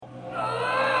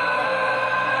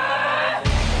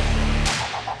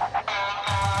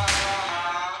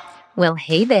Well,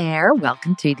 hey there.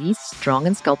 Welcome to the Strong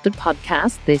and Sculpted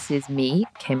podcast. This is me,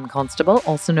 Kim Constable,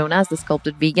 also known as the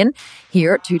Sculpted Vegan,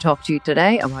 here to talk to you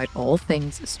today about all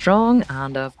things strong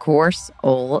and, of course,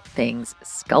 all things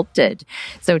sculpted.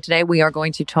 So today we are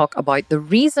going to talk about the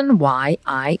reason why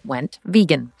I went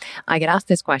vegan. I get asked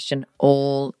this question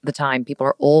all the time. People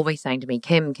are always saying to me,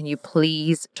 Kim, can you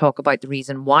please talk about the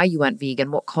reason why you went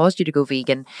vegan? What caused you to go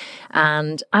vegan?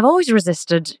 And I've always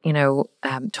resisted,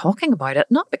 talking about it,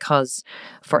 not because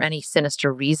for any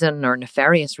sinister reason or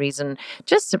nefarious reason,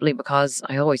 just simply because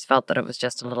I always felt that it was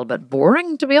just a little bit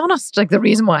boring, to be honest. Like the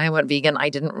reason why I went vegan, I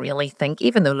didn't really think,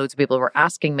 even though loads of people were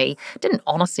asking me, didn't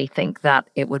honestly think that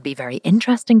it would be very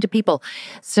interesting to people.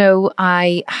 So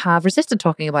I have resisted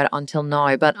talking about it until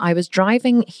now, but I was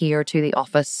driving here to the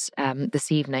office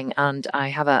this evening and I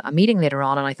have a meeting later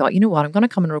on, and I thought, you know what, I'm going to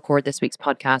come and record this week's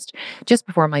podcast just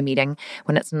before my meeting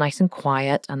when it's nice and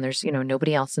quiet and there's,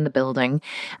 nobody else in the building,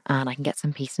 and I can get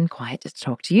some peace and quiet to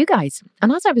talk to you guys.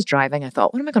 And as I was driving, I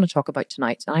thought, what am I going to talk about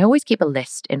tonight? And I always keep a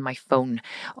list in my phone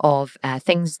of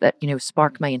things that,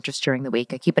 spark my interest during the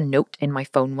week. I keep a note in my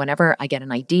phone whenever I get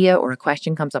an idea or a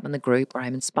question comes up in the group or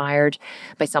I'm inspired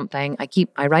by something.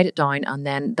 I write it down, and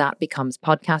then that becomes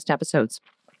podcast episodes.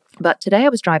 But today I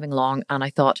was driving along and I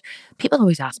thought, people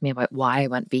always ask me about why I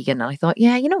went vegan. And I thought,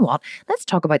 yeah, you know what? Let's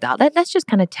talk about that. Let's just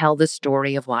kind of tell the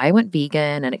story of why I went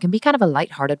vegan. And it can be kind of a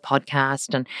lighthearted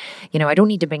podcast. And, I don't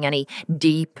need to bring any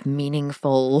deep,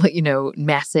 meaningful,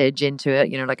 message into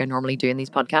it, like I normally do in these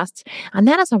podcasts. And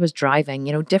then as I was driving,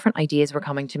 different ideas were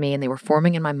coming to me and they were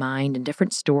forming in my mind and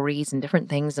different stories and different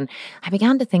things. And I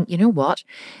began to think, you know what?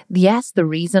 Yes, the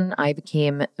reason I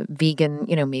became vegan,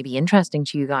 may be interesting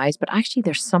to you guys, but actually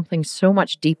there's something so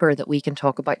much deeper that we can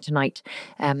talk about tonight,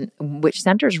 which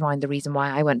centers around the reason why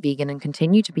I went vegan and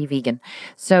continue to be vegan.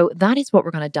 So that is what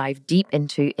we're going to dive deep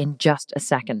into in just a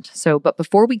second. But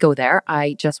before we go there,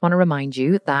 I just want to remind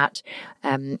you that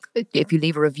if you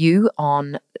leave a review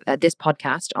on this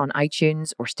podcast on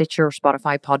iTunes or Stitcher or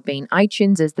Spotify, Podbean,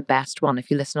 iTunes is the best one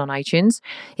if you listen on iTunes.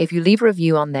 If you leave a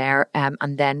review on there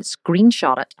and then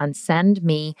screenshot it and send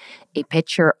me a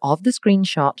picture of the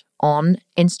screenshot on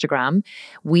Instagram,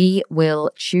 we will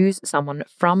choose someone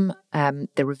from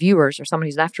the reviewers or someone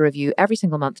who's left a review every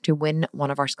single month to win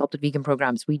one of our Sculpted Vegan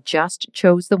programs. We just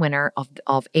chose the winner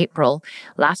of April.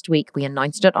 Last week, we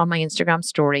announced it on my Instagram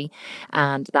story,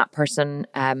 and that person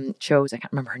chose, I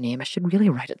can't remember her name. I should really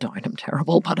write it down. I'm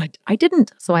terrible, but I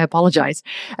didn't, so I apologize.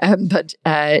 And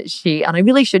I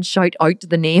really should shout out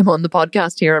the name on the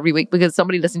podcast here every week, because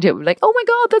somebody listening to it will be like, oh my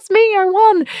God, that's me, I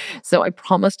won. So I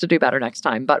promise to do better next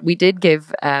time. But we did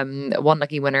give one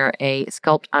lucky winner a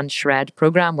Sculpt and Shred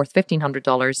program worth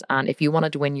 $1,500. And if you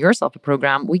wanted to win yourself a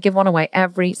program, we give one away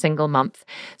every single month.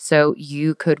 So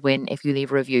you could win if you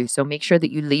leave a review. So make sure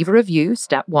that you leave a review,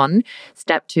 step 1.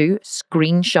 Step 2,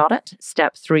 screenshot it.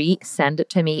 Step 3, send it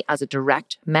to me as a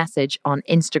direct message on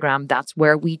Instagram. That's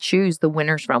where we choose the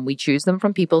winners from. We choose them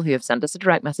from people who have sent us a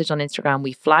direct message on Instagram.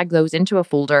 We flag those into a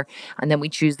folder, and then we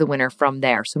choose the winner from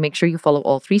there. So make sure you follow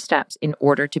all 3 steps in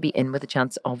order to be in with a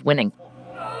chance of winning.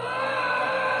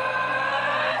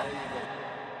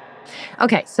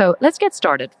 Okay, so let's get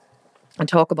started and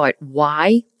talk about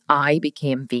why I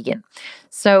became vegan.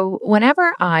 So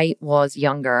whenever I was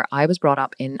younger, I was brought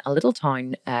up in a little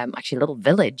town, actually a little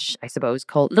village, I suppose,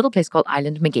 little place called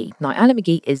Island Magee. Now, Island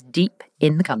Magee is deep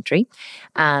in the country,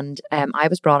 and I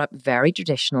was brought up very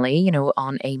traditionally,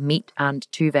 on a meat,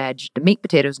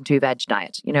 potatoes and 2 veg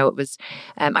diet. It was,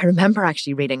 I remember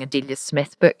actually reading a Delia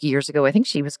Smith book years ago. I think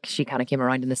she kind of came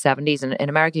around in the 70s, and in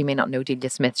America you may not know Delia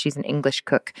Smith. She's an English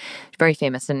cook, very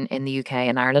famous in the UK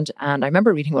and Ireland. And I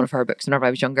remember reading one of her books whenever I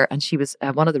was younger, and she was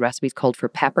one of the recipes called for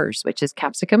peppers, which is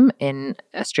capsicum in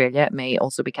Australia. It may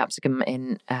also be capsicum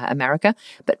in America,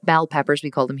 but bell peppers,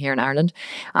 we call them here in Ireland.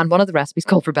 And one of the recipes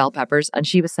called for bell peppers. And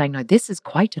she was saying, now this is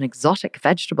quite an exotic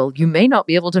vegetable. You may not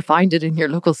be able to find it in your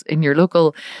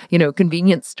local,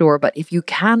 convenience store, but if you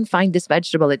can find this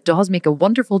vegetable, it does make a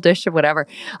wonderful dish or whatever.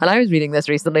 And I was reading this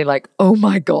recently, like, oh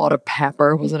my God, a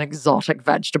pepper was an exotic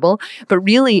vegetable. But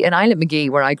really, in Island Magee,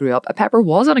 where I grew up, a pepper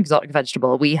was an exotic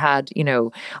vegetable. We had,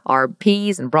 our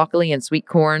peas and broccoli and sweet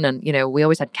corn, and we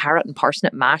always had carrot and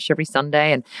parsnip mash every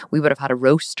Sunday, and we would have had a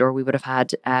roast, or we would have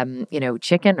had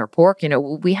chicken or pork.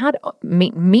 We had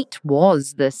meat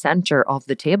was the center of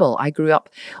the table. I grew up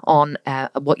on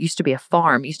what used to be a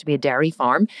farm, used to be a dairy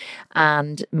farm,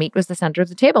 and meat was the center of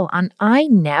the table. And I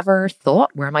never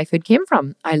thought where my food came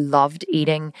from. I loved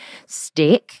eating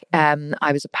steak.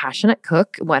 I was a passionate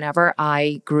cook whenever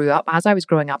I grew up. As I was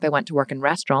growing up, I went to work in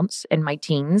restaurants in my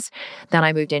teens. Then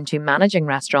I moved moved into managing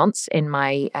restaurants in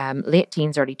my late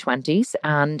teens, early 20s,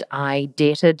 and I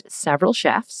dated several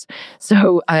chefs.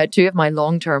 So two of my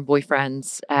long-term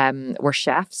boyfriends were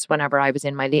chefs whenever I was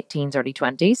in my late teens, early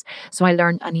 20s. So I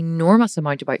learned an enormous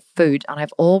amount about food, and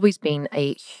I've always been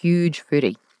a huge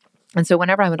foodie. And so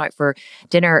whenever I went out for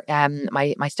dinner,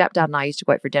 my stepdad and I used to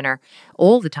go out for dinner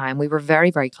all the time. We were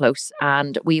very, very close,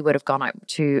 and we would have gone out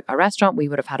to a restaurant. We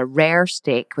would have had a rare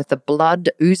steak with the blood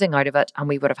oozing out of it, and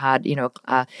we would have had,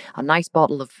 a nice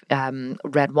bottle of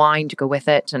red wine to go with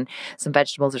it, and some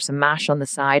vegetables or some mash on the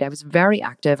side. I was very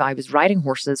active. I was riding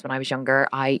horses when I was younger.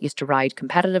 I used to ride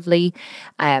competitively.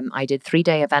 I did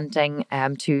 3-day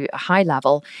eventing to a high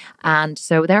level, and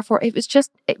so therefore it was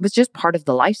just part of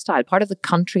the lifestyle, part of the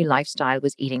country lifestyle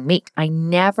was eating meat. I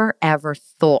never ever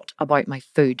thought about my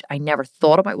food. I never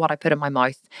thought about what I put in my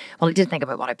mouth. Well, I did think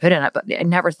about what I put in it, but I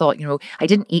never thought, I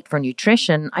didn't eat for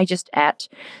nutrition. I just ate,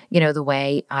 the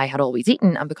way I had always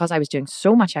eaten. And because I was doing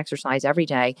so much exercise every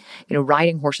day,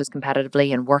 riding horses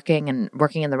competitively and working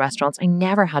in the restaurants, I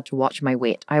never had to watch my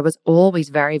weight. I was always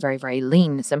very, very, very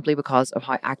lean simply because of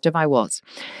how active I was.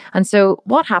 And so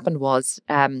what happened was,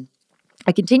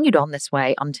 I continued on this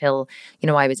way until,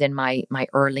 I was in my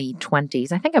early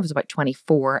 20s. I think I was about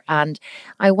 24, and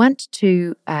I went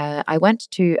to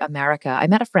America. I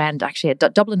met a friend actually at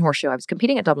Dublin Horse Show. I was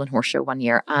competing at Dublin Horse Show one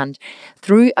year, and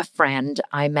through a friend,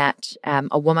 I met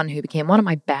a woman who became one of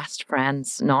my best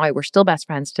friends. Now we're still best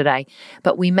friends today,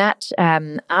 but we met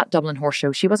at Dublin Horse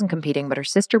Show. She wasn't competing, but her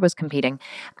sister was competing,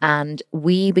 and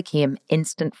we became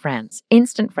instant friends.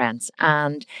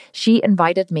 And she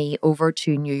invited me over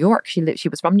to New York. She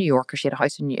was from New York, or she had a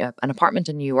house an apartment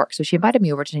in New York. So she invited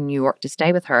me over to New York to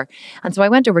stay with her. And so I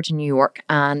went over to New York,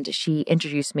 and she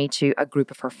introduced me to a group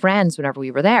of her friends whenever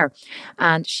we were there.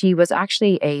 And she was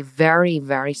actually a very,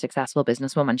 very successful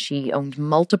businesswoman. She owned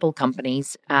multiple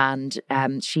companies, and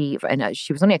she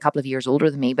was only a couple of years older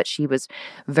than me, but she was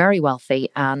very wealthy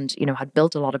and, had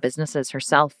built a lot of businesses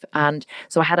herself. And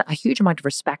so I had a huge amount of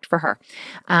respect for her.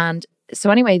 And so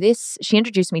anyway, she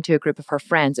introduced me to a group of her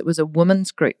friends. It was a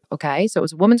women's group, okay? So it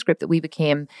was a women's group that we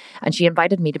became, and she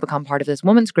invited me to become part of this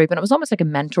women's group. And it was almost like a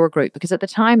mentor group, because at the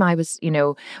time I was,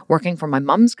 working for my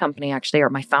mum's company actually, or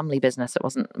my family business. It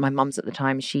wasn't my mum's at the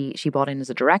time. She bought in as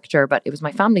a director, but it was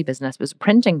my family business. It was a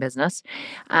printing business.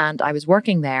 And I was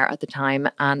working there at the time,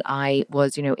 and I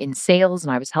was, in sales,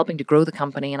 and I was helping to grow the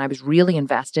company, and I was really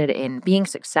invested in being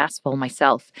successful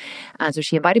myself. And so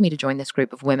she invited me to join this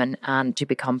group of women and to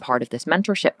become part of this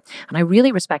mentorship. And I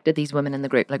really respected these women in the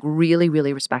group, like really,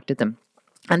 really respected them.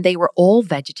 And they were all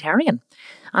vegetarian.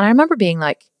 And I remember being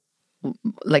like,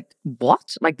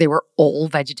 what? Like, they were all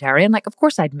vegetarian? Like, of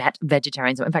course I'd met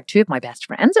vegetarians. In fact, two of my best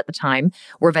friends at the time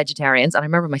were vegetarians. And I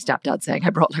remember my stepdad saying,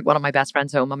 I brought like one of my best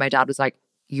friends home, and my dad was like,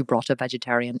 you brought a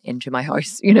vegetarian into my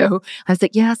house, I was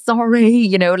like, yeah, sorry,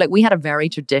 like we had a very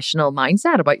traditional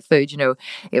mindset about food,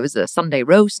 it was a Sunday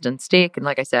roast and steak and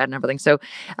like I said and everything. So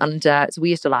we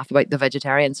used to laugh about the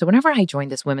vegetarian. So whenever I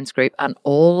joined this women's group and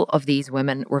all of these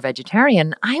women were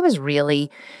vegetarian, I was really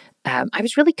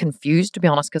confused, to be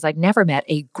honest, because I'd never met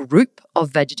a group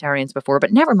of vegetarians before,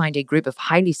 but never mind a group of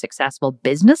highly successful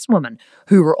businesswomen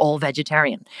who were all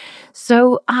vegetarian.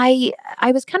 So I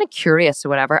was kind of curious or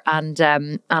whatever, and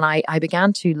I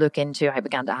began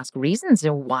to ask reasons.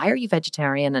 Why are you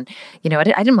vegetarian? And I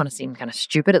didn't want to seem kind of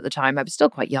stupid at the time. I was still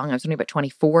quite young. I was only about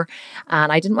 24,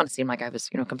 and I didn't want to seem like I was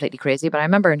completely crazy. But I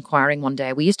remember inquiring one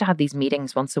day. We used to have these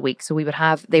meetings once a week, so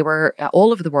they were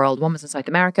all over the world. One was in South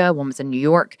America, one was in New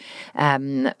York.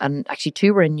 And actually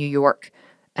two were in New York.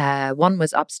 One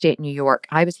was upstate New York.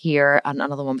 I was here, and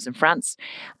another one was in France.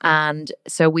 And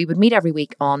so we would meet every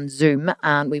week on Zoom,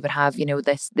 and we would have,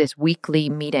 this weekly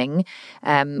meeting.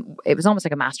 It was almost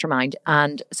like a mastermind.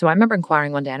 And so I remember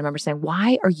inquiring one day, and I remember saying,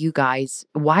 why are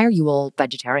you all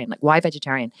vegetarian? Like, why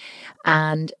vegetarian?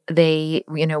 And they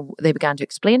began to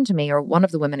explain to me, or one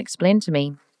of the women explained to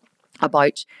me,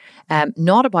 about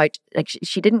not about, like,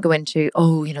 she didn't go into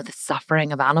the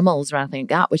suffering of animals or anything like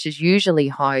that, which is usually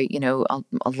how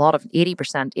a lot of 80 to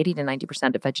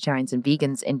 90% of vegetarians and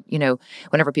vegans, and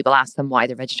whenever people ask them why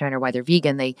they're vegetarian or why they're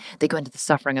vegan, they go into the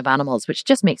suffering of animals, which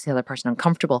just makes the other person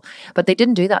uncomfortable. But they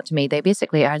didn't do that to me. They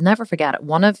basically, I'll never forget it,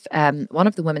 one of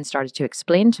the women started to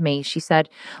explain to me. She said,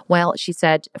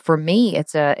 for me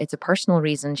it's a personal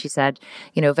reason. She said,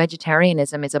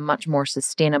 vegetarianism is a much more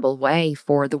sustainable way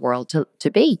for the world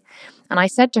to be. And I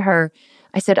said to her,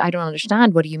 I don't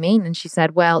understand. What do you mean? And she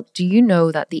said, well, do you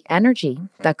know that the energy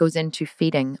that goes into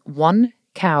feeding one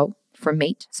cow for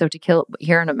meat. So to kill,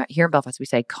 here in Belfast, we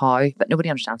say cow, but nobody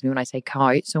understands me when I say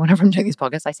cow. So whenever I'm doing these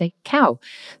podcasts, I say cow.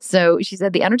 So she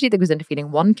said the energy that goes into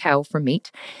feeding one cow for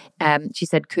meat, she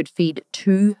said could feed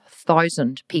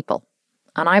 2,000 people.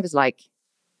 And I was like,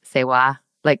 say what?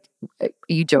 Like,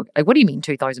 you joke. Like, what do you mean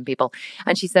 2,000 people?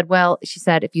 And she said, well,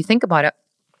 if you think about it,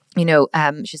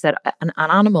 she said an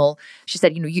animal, she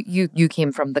said, you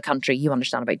came from the country, you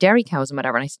understand about dairy cows and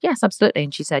whatever. And I said, yes, absolutely.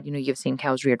 And she said, you've seen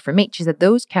cows reared for meat. She said,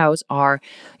 those cows are,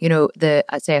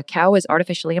 I'd say a cow is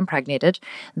artificially impregnated.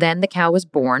 Then the cow is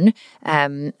born.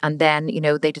 And then,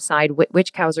 they decide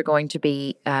which cows are going to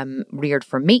be reared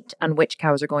for meat and which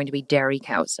cows are going to be dairy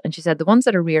cows. And she said, the ones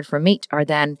that are reared for meat are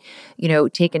then,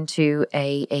 taken to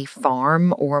a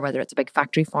farm, or whether it's a big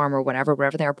factory farm or whatever,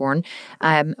 wherever they're born,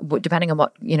 depending on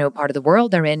what, part of the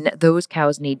world they're in. Those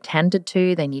cows need tended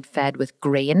to, they need fed with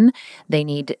grain, they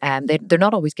need they're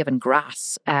not always given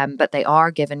grass, but they are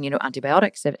given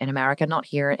antibiotics in America. Not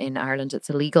here in Ireland,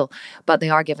 it's illegal, but they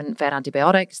are fed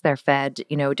antibiotics, they're fed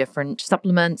different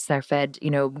supplements, they're fed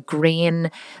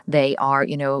grain, they are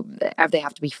they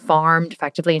have to be farmed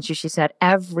effectively. And she said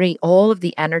all of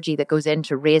the energy that goes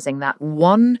into raising that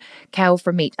one cow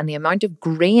for meat and the amount of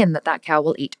grain that cow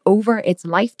will eat over its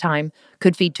lifetime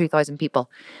could feed 2,000 people.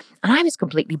 And I was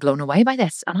completely blown away by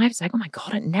this. And I was like, oh my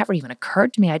God, it never even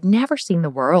occurred to me. I'd never seen the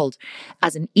world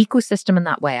as an ecosystem in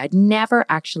that way. I'd never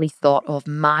actually thought of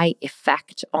my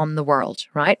effect on the world,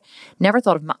 right? Never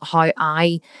thought of how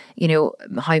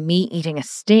how me eating a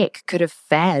steak could have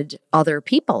fed other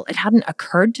people. It hadn't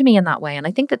occurred to me in that way. And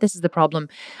I think that this is the problem,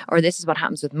 or this is what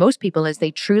happens with most people, is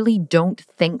they truly don't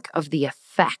think of the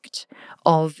effect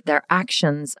of their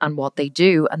actions and what they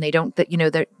do. And they don't,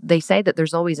 they say that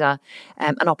there's always an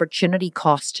opportunity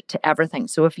cost to everything.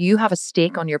 So if you have a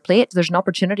steak on your plate, there's an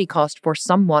opportunity cost for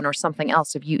someone or something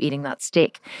else of you eating that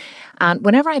steak. And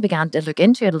whenever I began to look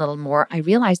into it a little more, I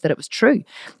realized that it was true.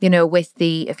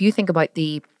 If you think about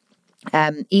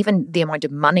even the amount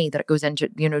of money that it goes into,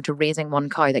 to raising one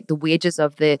cow, like the wages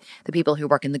of the people who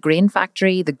work in the grain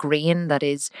factory, the grain that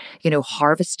is,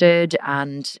 harvested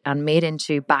and made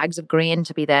into bags of grain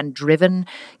to be then driven,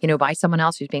 by someone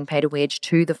else who's being paid a wage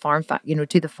to the farm,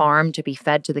 to the farm to be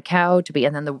fed to the cow,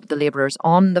 and then the laborers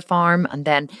on the farm, and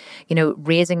then,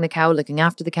 raising the cow, looking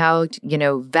after the cow,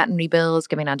 veterinary bills,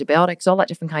 giving antibiotics, all that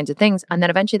different kinds of things. And then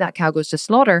eventually that cow goes to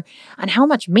slaughter. And how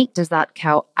much meat does that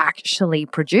cow actually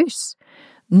produce?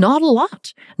 Not a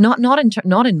lot, not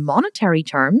in monetary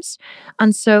terms.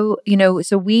 And so,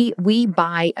 so we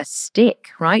buy a steak,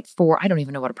 right? I don't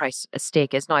even know what a price a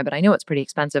steak is now, but I know it's pretty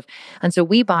expensive. And so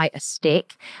we buy a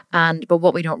steak, but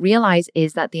what we don't realize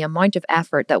is that the amount of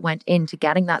effort that went into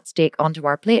getting that steak onto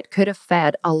our plate could have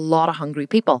fed a lot of hungry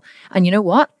people. And you know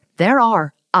what? There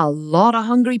are a lot of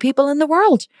hungry people in the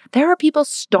world. There are people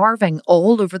starving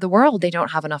all over the world. They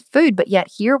don't have enough food, but yet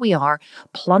here we are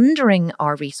plundering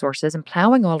our resources and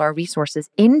plowing all our resources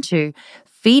into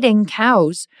feeding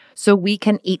cows so we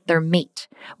can eat their meat.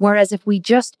 Whereas if we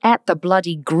just ate the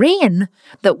bloody grain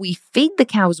that we feed the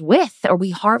cows with, or we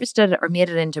harvested it or made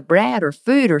it into bread or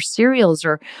food or cereals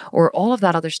or all of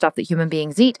that other stuff that human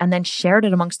beings eat, and then shared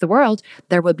it amongst the world,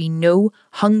 there would be no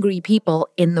hungry people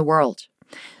in the world.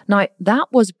 Now, that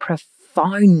was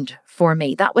profound for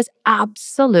me. That was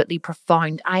absolutely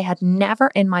profound. I had never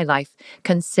in my life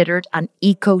considered an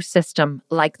ecosystem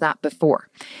like that before.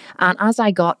 And as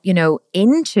I got,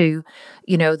 into,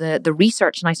 the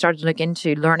research, and I started to look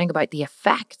into learning about the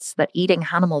effects that eating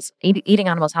animals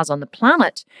has on the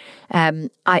planet,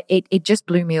 it just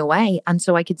blew me away. And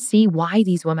so I could see why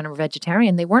these women were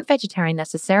vegetarian. They weren't vegetarian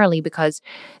necessarily because,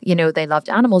 they loved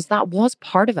animals. That was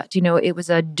part of it. It was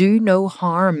a do no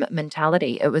harm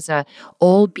mentality. It was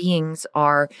all beings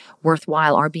are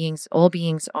worthwhile. All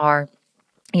beings are,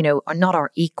 are not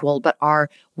our equal, but are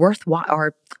worthwhile,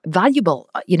 are valuable,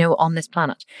 on this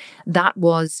planet. That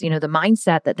was, the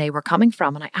mindset that they were coming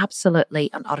from. And I absolutely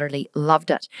and utterly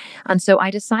loved it. And so I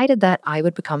decided that I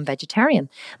would become vegetarian.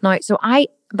 Now,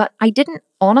 but I didn't,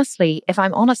 honestly, if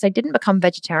I'm honest, I didn't become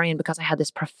vegetarian because I had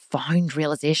this profound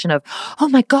realization of, oh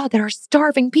my God, there are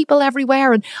starving people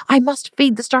everywhere and I must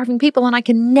feed the starving people and I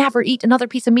can never eat another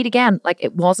piece of meat again. Like,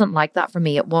 it wasn't like that for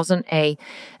me. It wasn't like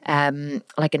an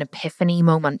epiphany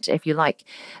moment, if you like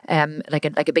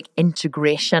a big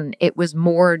integration. It was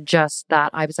more just that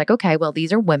I was like, okay, well,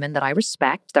 these are women that I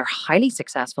respect. They're highly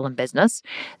successful in business.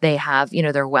 They have,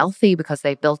 they're wealthy because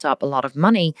they've built up a lot of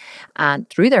money and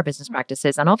through their business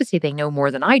practices. And obviously they know more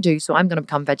more than I do, so I'm going to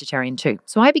become vegetarian too.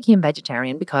 So I became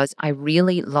vegetarian because I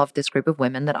really loved this group of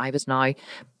women that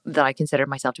I considered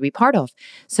myself to be part of.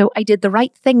 So I did the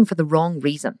right thing for the wrong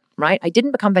reason, right? I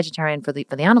didn't become vegetarian for the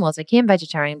animals. I became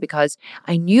vegetarian because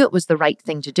I knew it was the right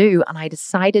thing to do, and I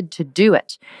decided to do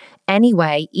it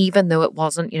anyway, even though it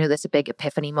wasn't, this a big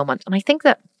epiphany moment. And I think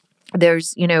that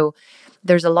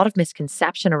there's a lot of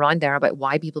misconception around there about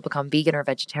why people become vegan or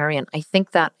vegetarian. I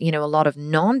think that, a lot of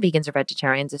non-vegans or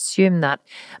vegetarians assume that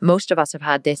most of us have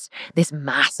had this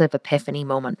massive epiphany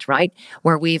moment, right?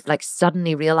 Where we've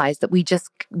suddenly realized that we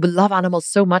love animals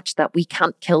so much that we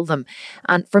can't kill them.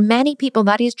 And for many people,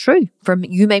 that is true.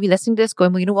 You may be listening to this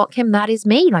going, well, you know what, Kim, that is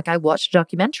me. I watched a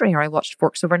documentary, or I watched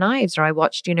Forks Over Knives, or I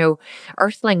watched,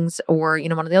 Earthlings, or,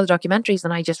 one of the other documentaries,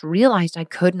 and I just realized I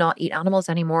could not eat animals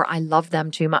anymore. I love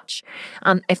them too much.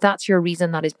 And if that's your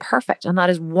reason, that is perfect, and that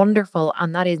is wonderful,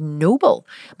 and that is noble.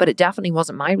 But it definitely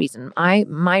wasn't my reason.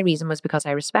 My reason was because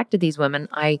I respected these women.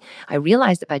 I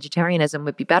realized that vegetarianism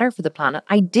would be better for the planet.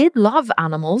 I did love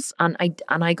animals, and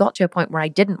I got to a point where I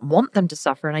didn't want them to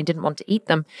suffer, and I didn't want to eat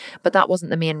them. But that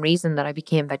wasn't the main reason that I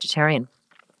became vegetarian.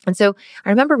 And so I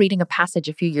remember reading a passage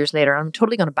a few years later. I'm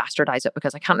totally going to bastardize it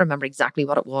because I can't remember exactly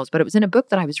what it was, but it was in a book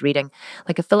that I was reading,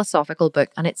 a philosophical book.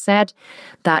 And it said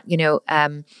that,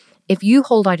 if you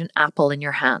hold out an apple in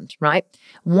your hand, right,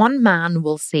 one man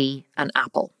will see an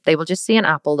apple. They will just see an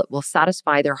apple that will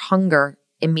satisfy their hunger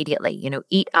immediately.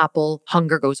 Eat apple,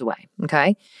 hunger goes away.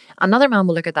 Okay. Another man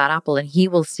will look at that apple and he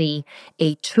will see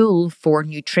a tool for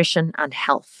nutrition and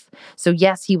health. So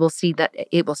yes, he will see that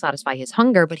it will satisfy his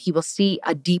hunger, but he will see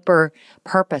a deeper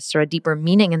purpose or a deeper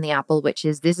meaning in the apple, which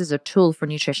is this is a tool for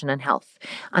nutrition and health.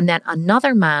 And then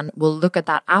another man will look at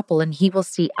that apple and he will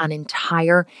see an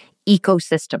entire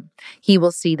ecosystem. He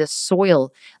will see the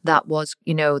soil that was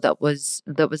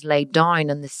laid down,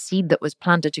 and the seed that was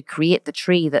planted to create the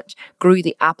tree that grew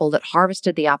the apple, that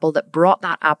harvested the apple, that brought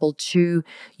that apple to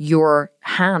your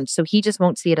hand. So he just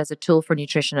won't see it as a tool for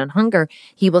nutrition and hunger.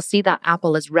 He will see that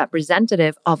apple as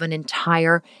representative of an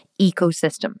entire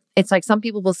ecosystem. It's like some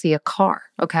people will see a car,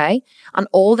 okay? And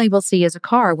all they will see is a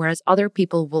car, whereas other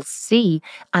people will see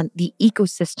the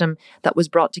ecosystem that was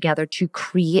brought together to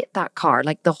create that car.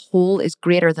 The whole is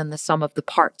greater than the sum of the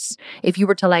parts. If you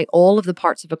were to lay all of the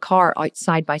parts of a car out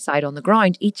side by side on the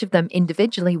ground, each of them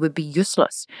individually would be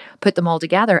useless. Put them all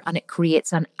together and it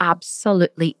creates an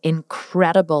absolutely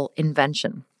incredible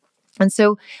invention. And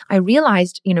so I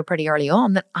realized, pretty early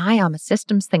on that I am a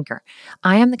systems thinker.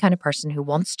 I am the kind of person who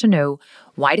wants to know,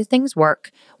 why do things work?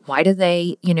 Why do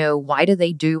they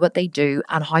do what they do?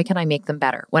 And how can I make them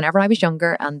better? Whenever I was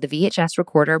younger and the VHS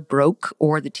recorder broke,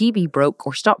 or the TV broke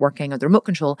or stopped working, or the remote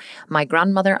control, my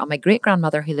grandmother and my great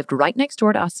grandmother, who lived right next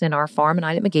door to us in our farm in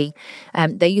Isle of Magee,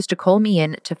 they used to call me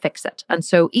in to fix it. And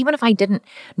so even if I didn't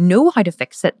know how to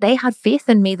fix it, they had faith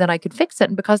in me that I could fix it.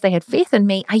 And because they had faith in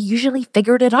me, I usually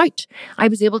figured it out. I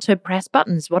was able to press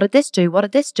buttons. What did this do? What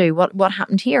did this do? What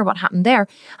happened here? What happened there?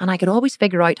 And I could always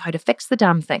figure out how to fix the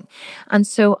damn thing. And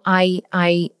so I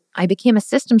became a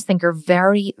systems thinker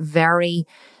very, very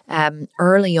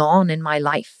early on in my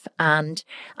life. And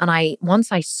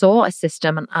once I saw a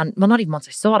system, and well, not even once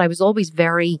I saw it, I was always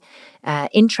very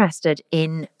interested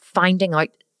in finding out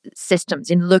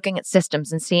systems, in looking at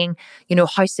systems and seeing,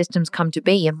 how systems come to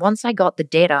be. And once I got the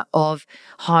data of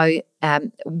how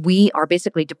we are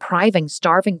basically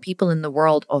starving people in the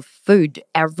world of food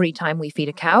every time we feed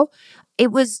a cow,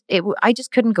 I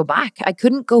just couldn't go back. I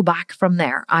couldn't go back from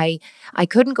there. I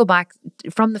couldn't go back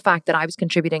from the fact that I was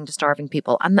contributing to starving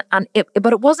people.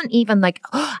 But it wasn't even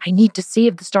I need to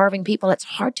save the starving people. It's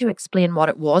hard to explain what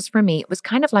it was for me. It was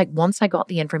kind of like, once I got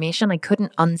the information, I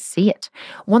couldn't unsee it.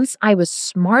 Once I was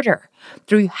smarter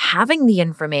through having the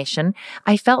information,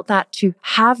 I felt that to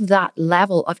have that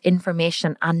level of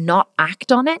information and not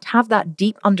act on it, have that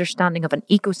deep understanding of an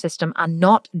ecosystem and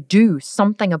not do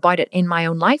something about it in my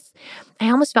own life, I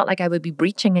almost felt like I would be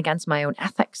breaching against my own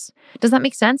ethics. Does that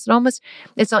make sense?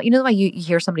 It's not, the way you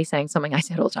hear somebody saying something, I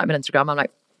say it all the time on Instagram, I'm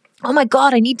like, oh my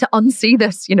God, I need to unsee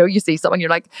this. You see someone, you're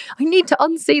like, I need to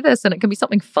unsee this. And it can be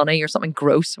something funny or something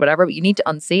gross, whatever, but you need to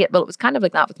unsee it. Well, it was kind of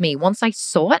like that with me. Once I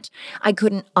saw it, I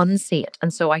couldn't unsee it.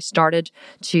 And so I started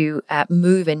to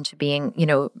move into being,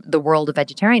 the world of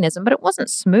vegetarianism, but it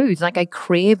wasn't smooth. I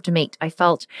craved meat. I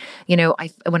felt,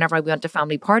 whenever I went to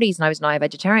family parties and I was now a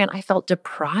vegetarian, I felt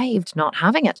deprived not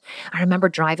having it. I remember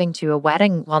driving to a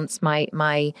wedding once. My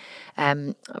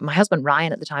husband,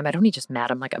 Ryan, at the time, I'd only just met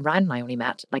him. Ryan and I only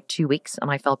met 2 weeks and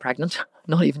I fell pregnant.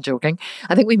 Not even joking.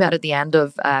 I think we met at the end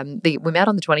of we met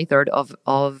on the 23rd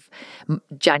of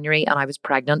January, and I was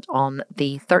pregnant on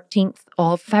the 13th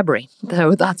of February.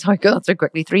 So that's how good. That's so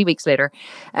quickly. 3 weeks later,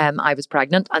 I was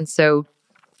pregnant, and so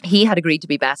he had agreed to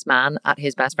be best man at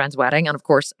his best friend's wedding. And of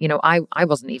course, I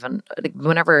wasn't even,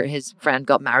 whenever his friend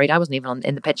got married, I wasn't even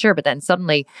in the picture. But then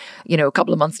suddenly, a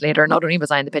couple of months later, not only was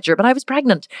I in the picture, but I was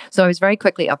pregnant. So I was very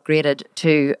quickly upgraded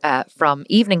to from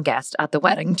evening guest at the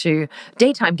wedding to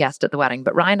daytime guest at the wedding.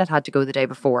 But Ryan had to go the day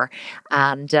before.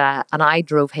 And I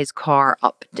drove his car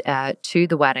up to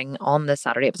the wedding on the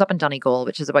Saturday. It was up in Donegal,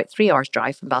 which is about 3 hours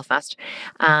drive from Belfast.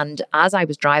 And as I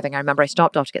was driving, I remember I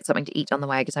stopped off to get something to eat on the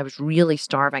way because I was really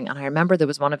starving. And I remember there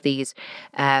was one of these,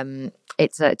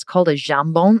 it's called a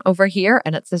jambon over here.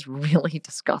 And it's this really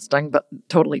disgusting, but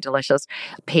totally delicious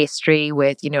pastry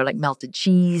with, like melted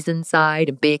cheese inside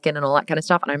and bacon and all that kind of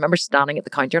stuff. And I remember standing at the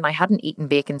counter, and I hadn't eaten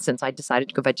bacon since I decided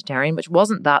to go vegetarian, which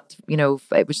wasn't that,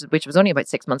 which was only about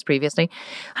 6 months previously.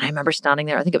 And I remember standing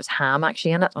there, I think it was ham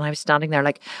actually in it. And I was standing there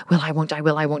like, will I, won't I,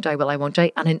 will I, won't I, will I, won't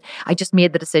I? And then I just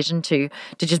made the decision to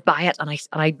just buy it. And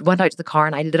I went out to the car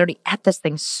and I literally ate this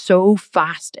thing so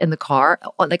fast in the car,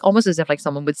 like almost as if like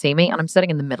someone would see me, and I'm sitting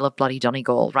in the middle of bloody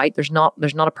Donegal, right? There's not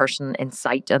a person in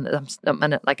sight, and I'm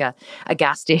in like a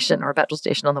gas station or a petrol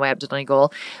station on the way up to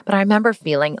Donegal. But I remember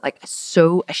feeling like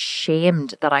so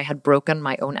ashamed that I had broken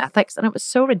my own ethics, and it was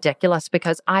so ridiculous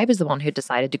because I was the one who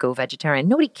decided to go vegetarian.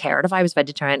 Nobody cared if I was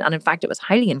vegetarian, and in fact, it was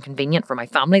highly inconvenient for my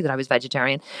family that I was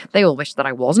vegetarian. They all wished that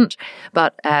I wasn't,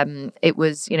 but it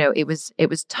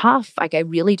was tough. Like I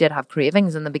really did have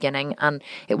cravings in the beginning, and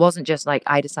it wasn't just like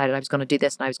I decided I was going to do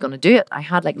this and I was going to do it. I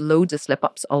had like loads of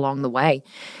slip-ups along the way.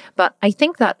 But I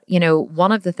think that,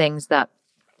 one of the things that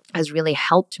has really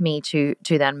helped me to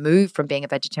then move from being a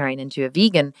vegetarian into a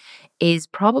vegan is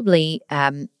probably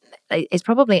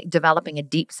developing a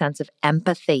deep sense of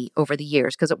empathy over the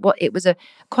years, because it was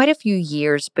quite a few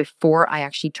years before I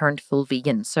actually turned full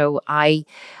vegan. So I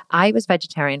was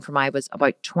vegetarian from I was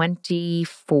about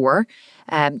 24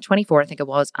 I think it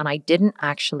was, and I didn't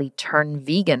actually turn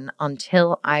vegan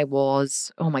until I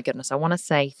was, oh my goodness, I want to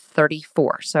say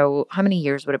 34. So how many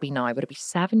years would it be now? Would it be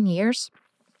 7 years?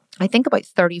 I think about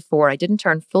 34. I didn't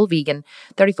turn full vegan.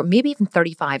 34, maybe even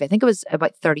 35. I think it was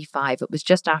about 35. It was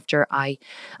just after I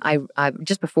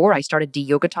just before I started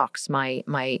Yoga Talks, my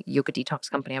yoga detox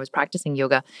company. I was practicing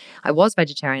yoga. I was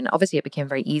vegetarian. Obviously, it became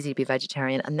very easy to be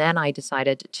vegetarian, and then I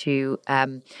decided to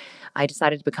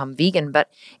become vegan. But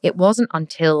it wasn't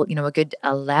until a good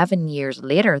 11 years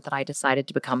later that I decided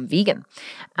to become vegan,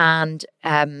 and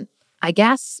I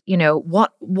guess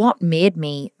what made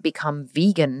me become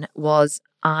vegan was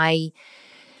I'm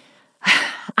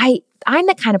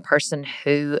the kind of person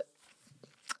who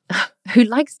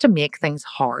likes to make things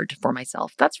hard for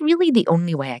myself. That's really the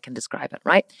only way I can describe it,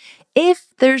 right? If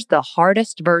there's the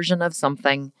hardest version of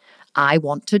something, I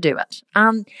want to do it.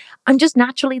 I'm just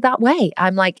naturally that way.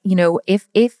 I'm like,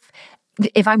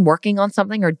 if I'm working on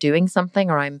something or doing something,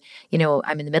 or I'm in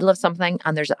the middle of something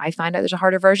and I find out there's a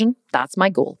harder version, that's my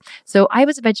goal. So I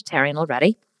was a vegetarian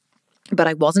already, but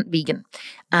I wasn't vegan.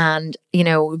 And,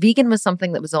 vegan was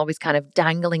something that was always kind of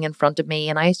dangling in front of me.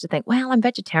 And I used to think, well, I'm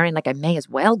vegetarian, like I may as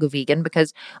well go vegan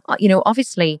because,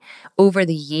 obviously over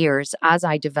the years, as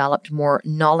I developed more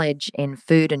knowledge in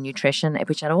food and nutrition,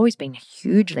 which had always been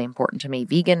hugely important to me,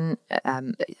 vegan,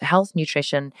 health,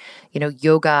 nutrition,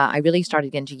 yoga, I really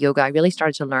started getting into yoga. I really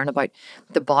started to learn about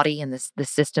the body and the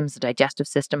systems, the digestive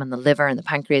system and the liver and the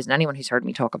pancreas. And anyone who's heard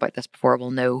me talk about this before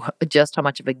will know just how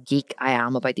much of a geek I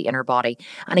am about the inner body.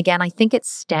 And again, I think it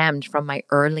stemmed from my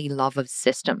early love of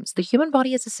systems. The human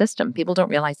body is a system. People don't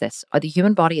realize this. The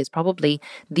human body is probably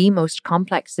the most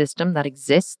complex system that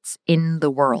exists in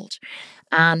the world.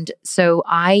 And so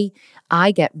I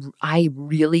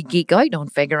really geek out on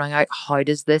figuring out, how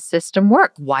does this system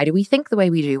work? Why do we think the way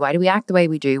we do? Why do we act the way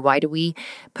we do? Why do we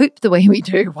poop the way we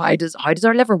do? How does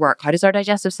our liver work? How does our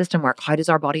digestive system work? How does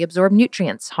our body absorb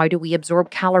nutrients? How do we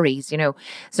absorb calories?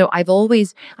 So I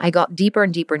got deeper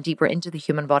and deeper and deeper into the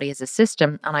human body as a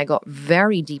system, and I got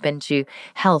very deep into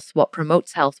health, what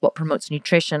promotes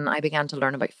nutrition. I began to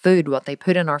learn about food, what they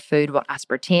put in our food, what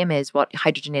aspartame is, what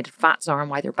hydrogenated fats are, and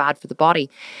why they're bad for the body.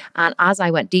 And as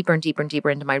I went deeper and deeper and deeper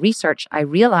into my research, I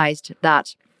realized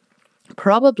that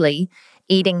probably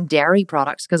eating dairy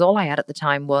products, because all I had at the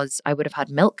time was I would have had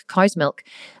milk, cow's milk,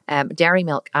 dairy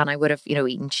milk, and I would have,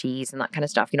 eaten cheese and that kind of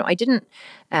stuff. I didn't,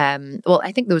 well,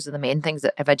 I think those are the main things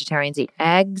that vegetarians eat: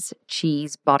 eggs,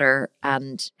 cheese, butter,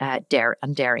 and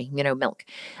dairy, milk.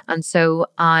 And so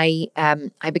I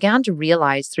began to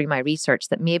realize through my research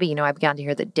that maybe, I began to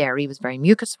hear that dairy was very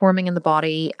mucus forming in the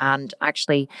body. And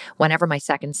actually, whenever my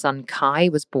second son, Kai,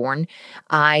 was born,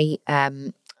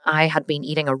 I had been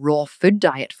eating a raw food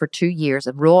diet for 2 years,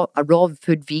 a raw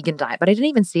food vegan diet, but I didn't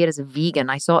even see it as a vegan.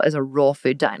 I saw it as a raw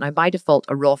food diet. Now, by default,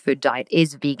 a raw food diet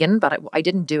is vegan, but I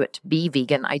didn't do it to be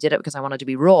vegan. I did it because I wanted to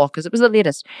be raw, because it was the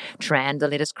latest trend, the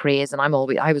latest craze, and I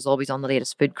was always on the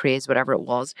latest food craze, whatever it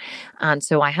was. And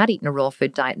so I had eaten a raw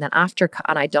food diet, and then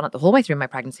and I'd done it the whole way through my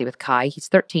pregnancy with Kai. He's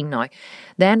 13 now.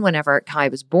 Then whenever Kai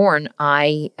was born,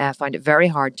 I found it very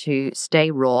hard to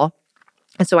stay raw.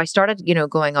 And so I started,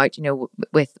 going out,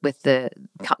 with the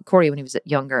Corey when he was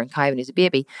younger and Kai when he was a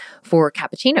baby, for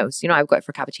cappuccinos. I would go out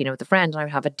for cappuccino with a friend, and I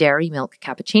would have a dairy milk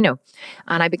cappuccino.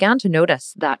 And I began to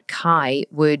notice that Kai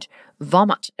would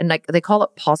vomit, and like they call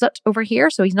it posset over here.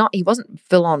 So he wasn't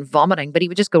full on vomiting, but he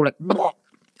would just go like,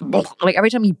 like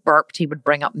every time he burped, he would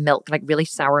bring up milk, like really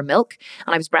sour milk.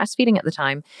 And I was breastfeeding at the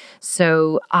time.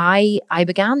 So I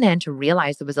began then to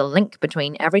realize there was a link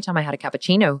between every time I had a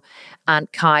cappuccino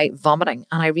and Kai vomiting.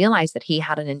 And I realized that he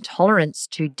had an intolerance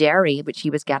to dairy, which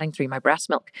he was getting through my breast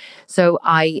milk. So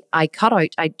I cut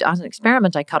out, as an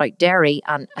experiment, I cut out dairy.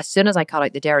 And as soon as I cut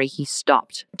out the dairy, he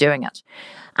stopped doing it.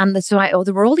 And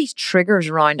there were all these triggers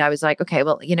around. I was like, okay,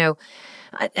 well,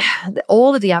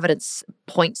 all of the evidence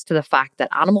points to the fact that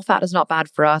animal fat is not bad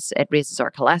for us. It raises our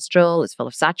cholesterol. It's full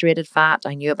of saturated fat.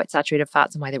 I knew about saturated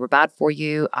fats and why they were bad for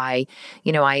you. I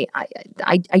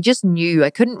just knew I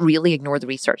couldn't really ignore the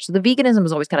research. So the veganism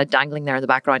was always kind of dangling there in the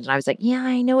background. And I was like, yeah,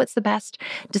 I know it's the best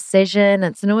decision.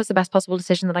 And I know it's the best possible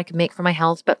decision that I could make for my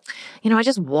health. But, I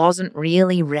just wasn't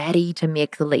really ready to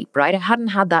make the leap, right? I hadn't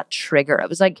had that trigger. It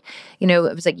was like,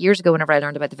 years ago whenever I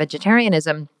learned about the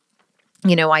vegetarianism,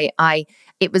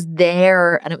 it was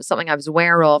there, and it was something I was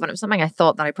aware of, and it was something I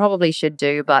thought that I probably should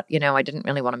do, but, I didn't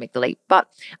really want to make the leap. But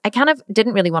I kind of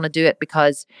didn't really want to do it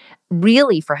because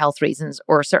really for health reasons,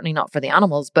 or certainly not for the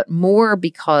animals, but more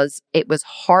because it was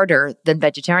harder than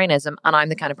vegetarianism. And I'm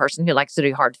the kind of person who likes to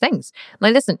do hard things. Now,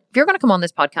 listen, if you're going to come on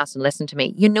this podcast and listen to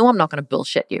me, I'm not going to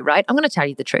bullshit you, right? I'm going to tell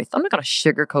you the truth. I'm not going to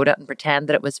sugarcoat it and pretend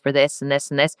that it was for this and this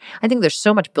and this. I think there's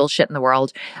so much bullshit in the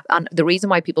world. And the reason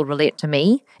why people relate to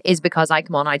me is because I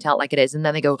come on, I tell it like it is, and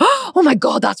then they go, oh my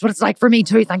God, that's what it's like for me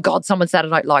too. Thank God someone said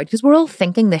it out loud. Because we're all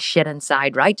thinking this shit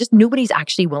inside, right? Just nobody's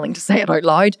actually willing to say it out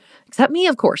loud, except me,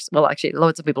 of course. Well, actually,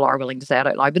 loads of people are willing to say it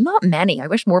out loud, but not many. I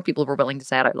wish more people were willing to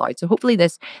say it out loud. So hopefully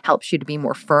this helps you to be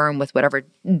more firm with whatever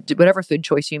food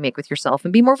choice you make with yourself,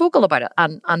 and be more vocal about it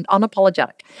and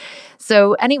unapologetic.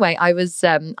 So anyway, I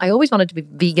always wanted to be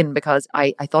vegan because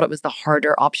I thought it was the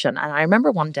harder option. And I remember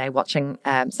one day watching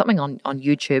something on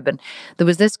YouTube, and there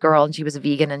was this girl, and she was a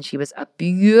vegan, and she was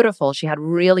beautiful. She had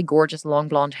really gorgeous long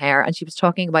blonde hair, and she was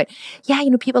talking about,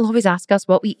 people always ask us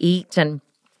what we eat, and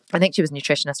I think she was a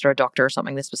nutritionist or a doctor or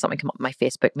something. This was something come up on my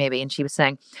Facebook maybe. And she was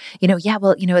saying, we would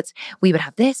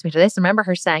have this, we do this. I remember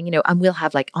her saying, and we'll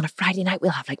have like on a Friday night,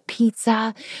 we'll have like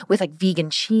pizza with like vegan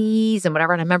cheese and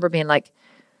whatever. And I remember being like,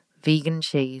 vegan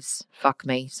cheese, fuck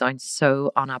me, sounds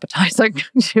so unappetizing.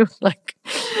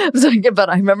 But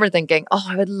I remember thinking, oh,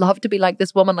 I would love to be like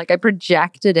this woman. Like I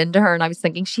projected into her, and I was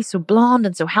thinking, she's so blonde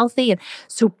and so healthy and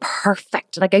so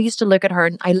perfect. Like I used to look at her,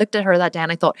 and I looked at her that day,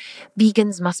 and I thought,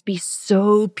 vegans must be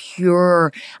so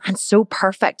pure and so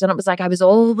perfect. And it was like I was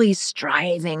always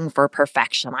striving for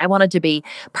perfection. I wanted to be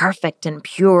perfect and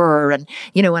pure, and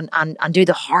and do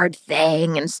the hard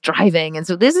thing and striving. And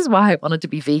so this is why I wanted to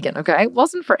be vegan. Okay, it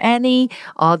wasn't for any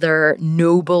other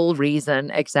noble reason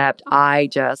except I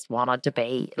just wanted to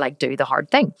do the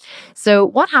hard thing. So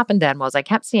what happened then was I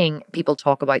kept seeing people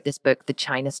talk about this book, The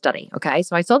China Study. Okay,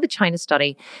 so I saw the China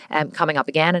Study coming up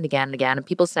again and again and again, and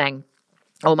people saying,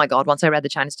 oh my God, once I read the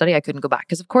China Study, I couldn't go back.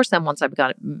 Because of course, then once I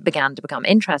began to become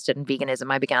interested in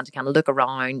veganism, I began to kind of look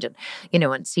around and,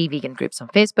 and see vegan groups on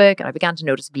Facebook, and I began to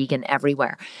notice vegan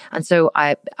everywhere. And so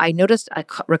I noticed a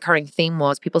recurring theme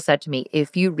was people said to me,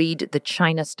 if you read the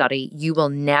China Study, you will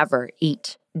never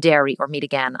eat dairy or meat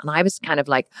again. And I was kind of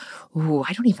like, oh,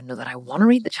 I don't even know that I want to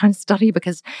read the China Study,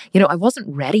 because, I wasn't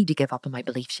ready to give up on my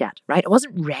beliefs yet, right? I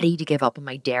wasn't ready to give up on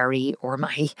my dairy or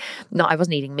I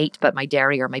wasn't eating meat, but my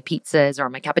dairy or my pizzas or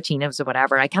my cappuccinos or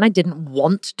whatever. I kind of didn't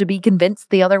want to be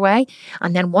convinced the other way.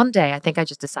 And then one day, I think I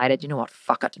just decided, you know what,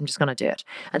 fuck it, I'm just going to do it.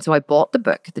 And so I bought the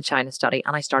book, The China Study,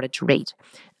 and I started to read.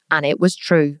 And it was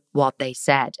true what they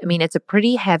said. I mean, it's a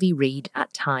pretty heavy read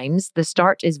at times. The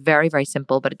start is very, very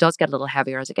simple, but it does get a little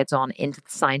heavier as it gets on into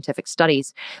the scientific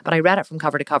studies. But I read it from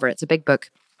cover to cover. It's a big book.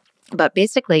 But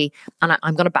basically, and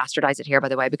I'm going to bastardize it here, by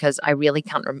the way, because I really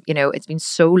can't, it's been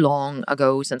so long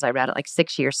ago since I read it, like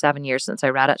 6 years, 7 years since I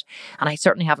read it. And I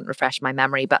certainly haven't refreshed my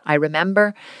memory, but I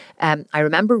remember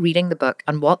reading the book,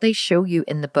 and what they show you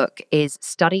in the book is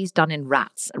studies done in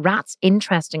rats. Rats,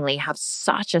 interestingly, have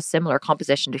such a similar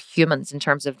composition to humans in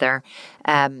terms of their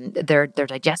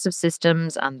digestive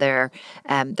systems and their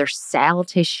cell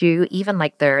tissue, even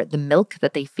like the milk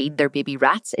that they feed their baby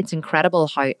rats. It's incredible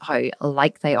how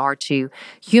alike they are to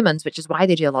humans, which is why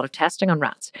they do a lot of testing on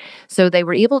rats. So they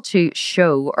were able to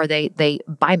show, or they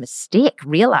by mistake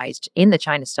realized in the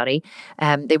China study,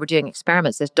 they were doing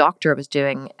experiments. This doctor was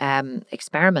doing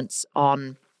experiments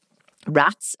on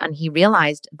rats, and he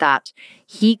realized that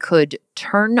he could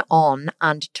turn on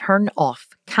and turn off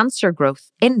cancer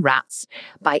growth in rats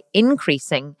by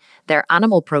increasing their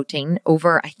animal protein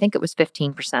over, I think it was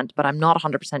 15%, but I'm not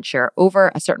 100% sure,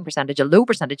 over a certain percentage, a low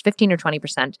percentage, 15 or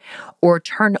 20%, or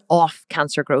turn off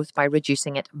cancer growth by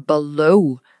reducing it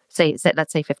below,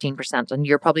 let's say 15%. And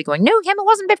you're probably going, no, Kim, it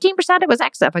wasn't 15%. It was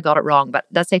X if I got it wrong. But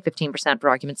let's say 15% for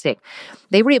argument's sake.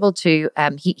 They were able to,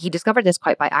 he discovered this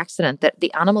quite by accident, that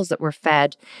the animals that were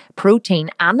fed protein,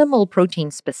 animal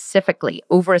protein specifically,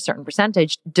 over a certain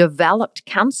percentage, developed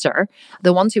cancer.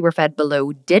 The ones who were fed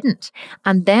below didn't.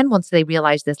 And then once they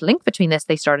realized this link between this,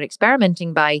 they started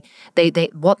experimenting by,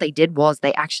 what they did was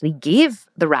they actually gave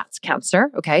the rats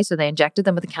cancer. Okay, so they injected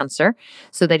them with a cancer.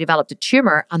 So they developed a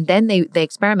tumor, and then they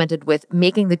experimented with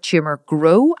making the tumor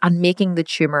grow and making the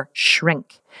tumor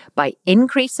shrink by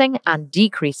increasing and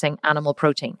decreasing animal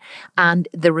protein. And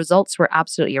the results were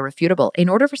absolutely irrefutable. In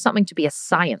order for something to be a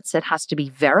science, it has to be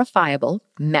verifiable,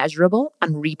 measurable,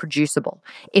 and reproducible.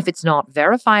 If it's not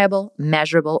verifiable,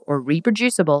 measurable, or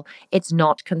reproducible, it's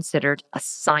not considered a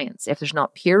science. If there's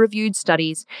not peer-reviewed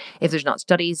studies, if there's not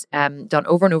studies done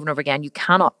over and over and over again, you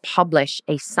cannot publish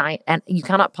a study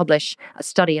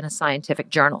in a scientific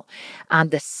journal. And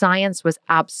the science was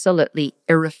absolutely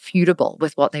irrefutable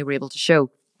with what they were able to show.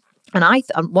 And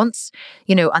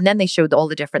and then they showed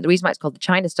the reason why it's called the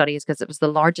China study is because it was the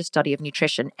largest study of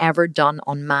nutrition ever done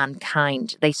on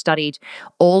mankind. They studied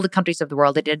all the countries of the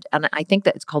world. They did, and I think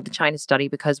that it's called the China study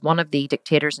because one of the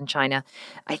dictators in China,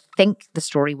 I think the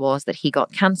story was that he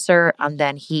got cancer, and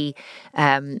then he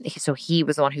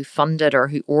was the one who funded or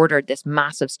who ordered this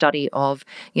massive study of,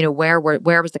 where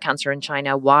was the cancer in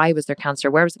China? Why was there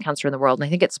cancer? Where was the cancer in the world? And I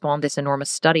think it spawned this enormous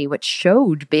study, which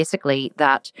showed basically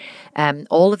that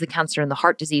all of the cancer and the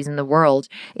heart disease in the world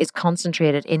is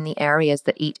concentrated in the areas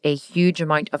that eat a huge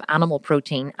amount of animal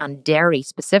protein and dairy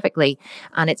specifically,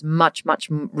 and it's much, much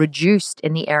reduced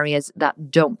in the areas that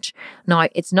don't. Now,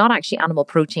 it's not actually animal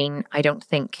protein, I don't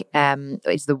think,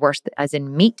 is the worst, as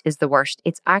in meat is the worst.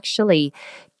 It's actually,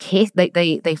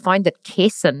 they find that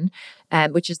casein,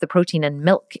 which is the protein in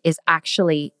milk, is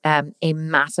actually a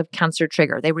massive cancer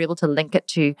trigger. They were able to link it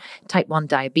to type 1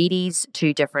 diabetes,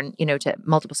 to different, to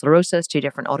multiple sclerosis, to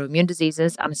different autoimmune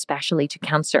diseases, and especially to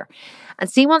cancer. And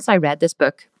see, once I read this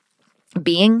book,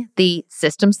 being the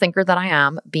systems thinker that I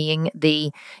am, being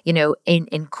the,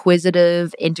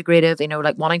 inquisitive, integrative,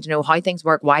 like wanting to know how things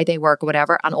work, why they work, or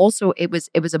whatever. And also it was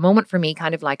a moment for me,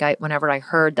 kind of like whenever I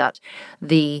heard that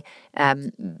the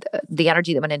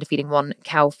energy that went into feeding one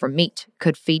cow from meat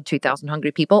could feed 2,000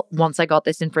 hungry people. Once I got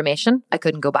this information, I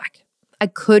couldn't go back. I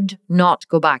could not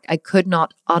go back. I could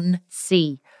not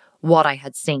unsee what I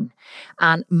had seen.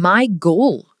 And my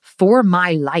goal for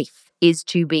my life is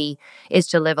to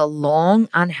live a long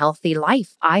and healthy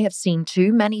life. I have seen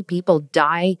too many people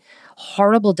die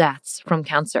horrible deaths from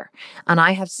cancer. And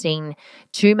I have seen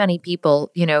too many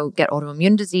people, get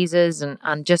autoimmune diseases and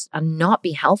not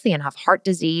be healthy and have heart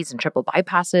disease and triple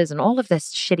bypasses and all of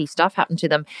this shitty stuff happen to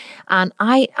them. And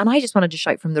I just wanted to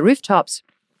shout from the rooftops.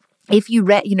 If you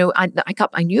read,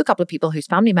 I knew a couple of people whose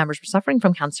family members were suffering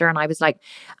from cancer, and I was like,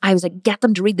 get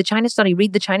them to read the China study,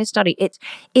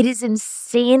 It is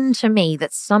insane to me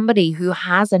that somebody who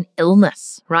has an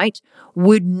illness, right,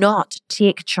 would not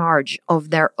take charge of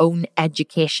their own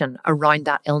education around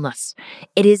that illness.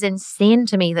 It is insane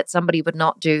to me that somebody would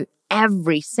not do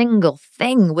every single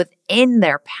thing within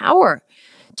their power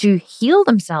to heal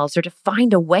themselves or to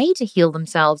find a way to heal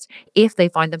themselves if they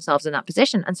find themselves in that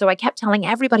position. And so I kept telling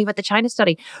everybody about the China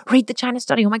study. Read the China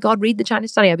study. Oh my God, read the China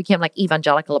study. I became like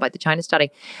evangelical about the China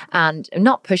study, and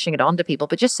not pushing it on to people,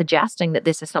 but just suggesting that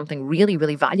this is something really,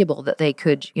 really valuable that they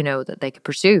could, that they could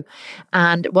pursue.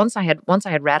 And once I had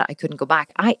read it, I couldn't go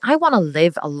back. I want to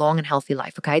live a long and healthy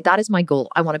life. Okay. That is my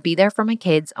goal. I want to be there for my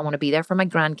kids. I want to be there for my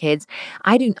grandkids.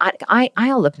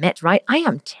 I'll admit, right? I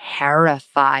am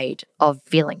terrified of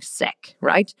feeling sick,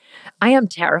 right? I am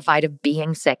terrified of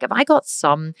being sick. If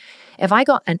I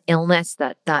got an illness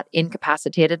that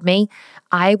incapacitated me,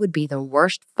 I would be the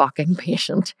worst fucking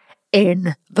patient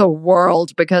in the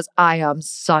world, because I am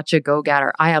such a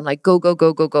go-getter. I am like go, go,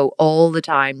 go, go, go all the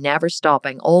time, never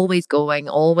stopping, always going,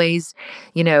 always,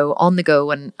 on the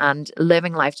go and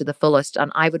living life to the fullest. And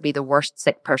I would be the worst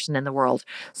sick person in the world.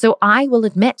 So I will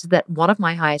admit that one of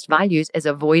my highest values is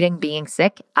avoiding being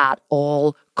sick at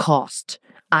all cost.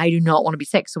 I do not want to be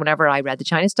sick. So whenever I read the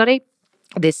China study,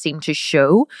 this seemed to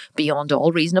show beyond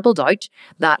all reasonable doubt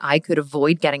that I could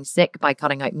avoid getting sick by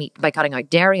cutting out meat, by cutting out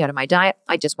dairy out of my diet.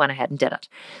 I just went ahead and did it.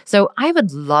 So I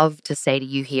would love to say to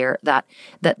you here that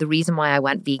the reason why I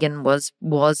went vegan was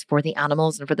for the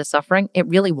animals and for the suffering. It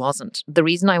really wasn't. The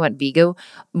reason I went vegan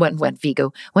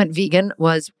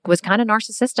was kind of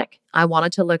narcissistic. I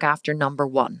wanted to look after number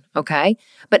one. Okay.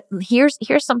 But here's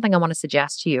something I want to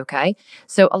suggest to you. Okay.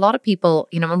 So a lot of people,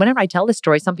 whenever I tell this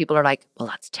story, some people are like, well,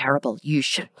 that's terrible. You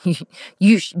should,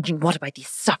 what about the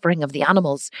suffering of the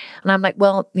animals? And I'm like,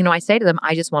 well, I say to them,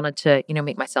 I just wanted to,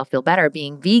 make myself feel better.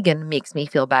 Being vegan makes me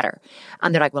feel better.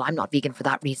 And they're like, well, I'm not vegan for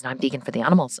that reason. I'm vegan for the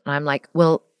animals. And I'm like,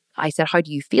 well, I said, how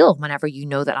do you feel whenever you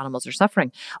know that animals are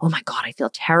suffering? Oh my God, I feel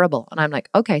terrible. And I'm like,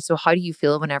 okay, so how do you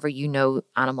feel whenever you know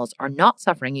animals are not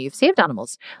suffering? You've saved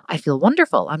animals. I feel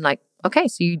wonderful. I'm like, okay,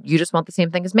 so you just want the same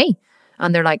thing as me.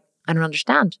 And they're like, I don't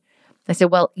understand. I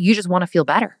said, well, you just want to feel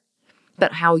better.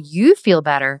 But how you feel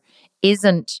better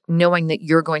isn't knowing that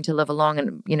you're going to live a long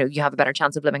and, you have a better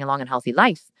chance of living a long and healthy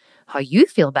life. How you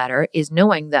feel better is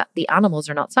knowing that the animals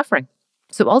are not suffering.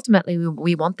 So ultimately,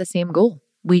 we want the same goal.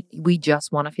 We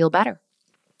just want to feel better.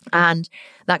 And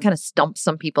that kind of stumps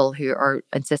some people who are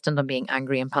insistent on being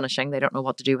angry and punishing. They don't know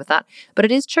what to do with that. But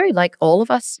it is true. Like all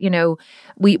of us,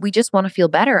 we just want to feel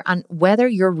better. And whether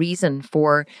your reason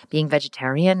for being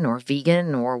vegetarian or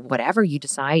vegan or whatever you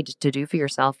decide to do for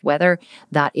yourself, whether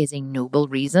that is a noble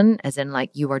reason, as in like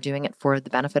you are doing it for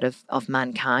the benefit of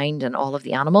mankind and all of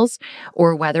the animals,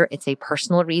 or whether it's a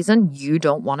personal reason, you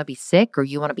don't want to be sick or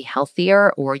you want to be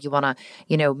healthier or you want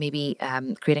to, maybe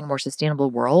creating a more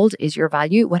sustainable world is your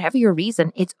value. Whatever your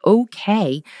reason, it's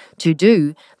okay to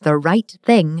do the right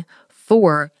thing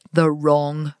for the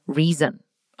wrong reason.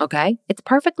 Okay? It's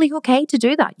perfectly okay to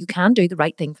do that. You can do the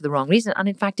right thing for the wrong reason. And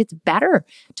in fact, it's better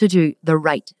to do the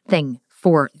right thing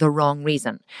for the wrong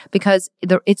reason because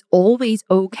it's always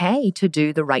okay to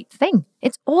do the right thing.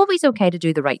 It's always okay to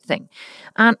do the right thing.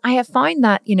 And I have found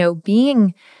that,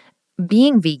 being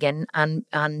vegan and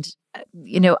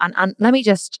let me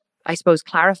just, I suppose,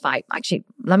 clarify. Actually,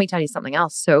 let me tell you something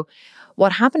else. So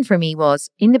what happened for me was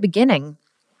in the beginning,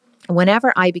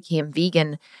 whenever I became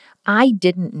vegan, I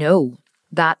didn't know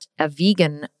that a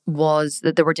vegan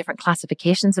that there were different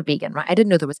classifications of vegan, right? I didn't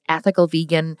know there was ethical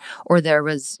vegan or there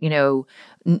was,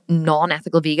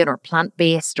 non-ethical vegan or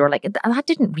plant-based or like that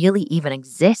didn't really even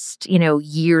exist,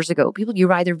 years ago. You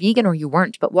were either vegan or you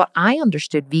weren't. But what I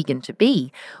understood vegan to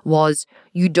be was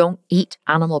you don't eat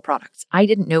animal products. I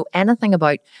didn't know anything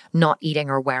about not eating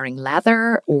or wearing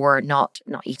leather or not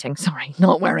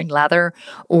wearing leather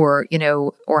or,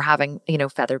 or having,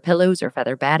 feather pillows or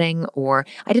feather bedding, or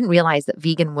I didn't realize that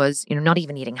vegan was, not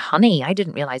even eating honey. I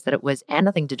didn't realize that it was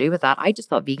anything to do with that. I just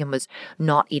thought vegan was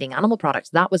not eating animal products.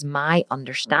 That was my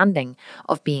understanding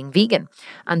of being vegan.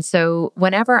 And so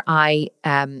whenever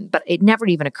but it never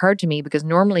even occurred to me because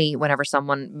normally whenever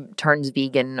someone turns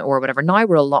vegan or whatever, now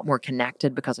we're a lot more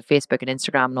connected because of Facebook and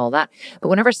Instagram and all that. But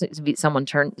whenever someone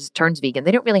turns vegan,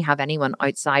 they don't really have anyone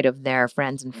outside of their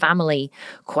friends and family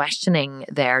questioning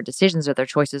their decisions or their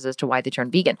choices as to why they turn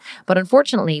vegan. But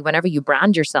unfortunately, whenever you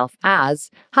brand yourself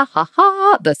as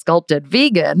the sculpted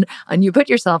vegan and you put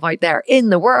yourself out there in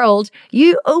the world,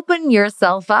 you open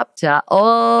yourself up to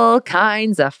all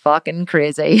kinds of fucking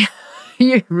crazy.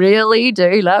 You really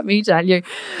do, let me tell you.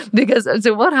 Because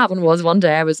so what happened was one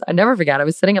day I never forget, I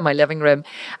was sitting in my living room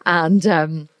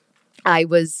and I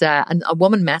was, a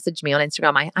woman messaged me on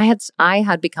Instagram. I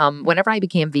had become, whenever I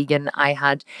became vegan, I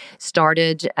had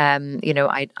started,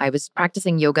 I was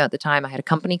practicing yoga at the time. I had a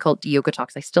company called Yoga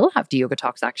Talks. I still have Yoga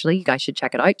Talks, actually. You guys should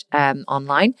check it out,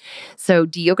 online. So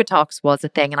Yoga Talks was a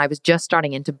thing, and I was just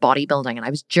starting into bodybuilding, and I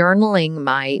was journaling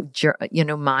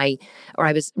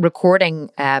I was recording,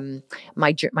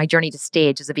 my journey to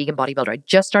stage as a vegan bodybuilder. I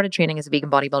just started training as a vegan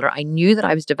bodybuilder. I knew that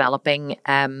I was developing,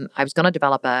 I was going to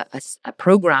develop a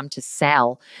program to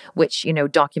sell, which,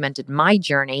 documented my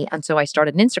journey. And so I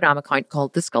started an Instagram account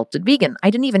called The Sculpted Vegan. I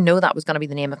didn't even know that was going to be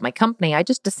the name of my company. I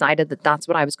just decided that that's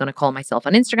what I was going to call myself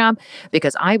on Instagram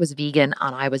because I was vegan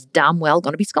and I was damn well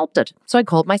going to be sculpted. So I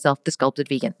called myself The Sculpted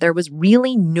Vegan. There was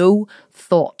really no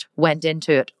thought went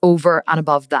into it over and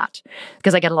above that,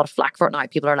 because I get a lot of flack for it now.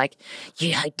 People are like,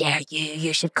 how dare you?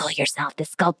 You should call yourself the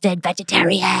sculpted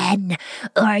vegetarian,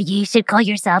 or you should call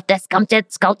yourself the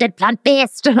sculpted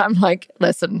plant-based. And I'm like,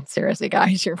 listen, seriously,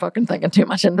 guys, you're fucking thinking too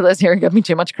much into this here. You give me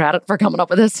too much credit for coming up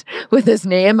with this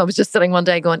name. I was just sitting one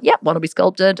day going, yep, want to be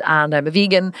sculpted, and I'm a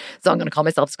vegan, so I'm going to call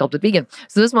myself Sculpted Vegan.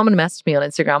 So this woman messaged me on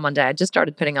Instagram one day. I just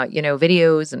started putting out,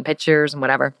 videos and pictures and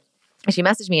whatever. She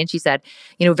messaged me and she said,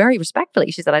 very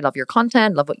respectfully, she said, I love your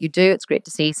content, love what you do. It's great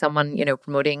to see someone,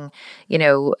 promoting,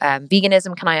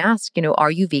 veganism. Can I ask,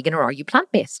 are you vegan or are you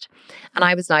plant-based? And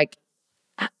I was like,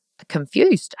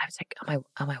 confused. I was like, am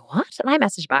I what? And I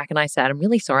messaged back and I said, I'm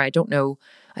really sorry. I don't know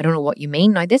what you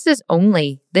mean. Now, this is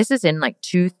in like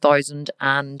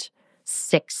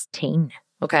 2016.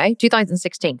 Okay,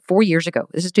 2016, 4 years ago.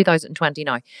 This is 2020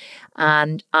 now.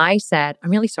 And I said, I'm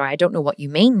really sorry, I don't know what you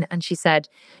mean. And she said,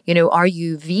 are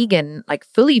you vegan, like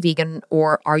fully vegan,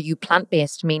 or are you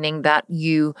plant-based, meaning that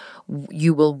you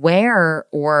will wear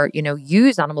or,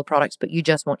 use animal products, but you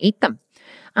just won't eat them?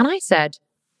 And I said,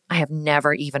 I have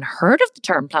never even heard of the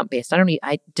term plant-based.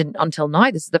 I didn't until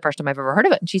now. This is the first time I've ever heard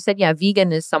of it. And she said, yeah,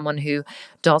 vegan is someone who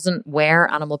doesn't wear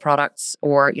animal products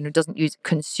or, doesn't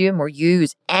consume or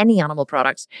use any animal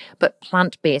products. But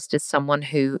plant-based is someone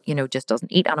who, just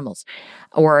doesn't eat animals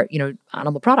or,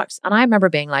 animal products. And I remember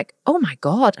being like, oh my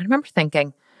God. I remember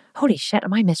thinking, holy shit,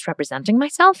 am I misrepresenting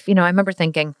myself? I remember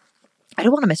thinking, I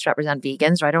don't want to misrepresent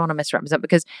vegans, or I don't want to misrepresent,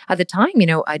 because at the time,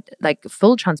 I like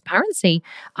full transparency,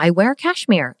 I wear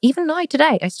cashmere. Even now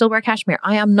today, I still wear cashmere.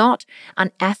 I am not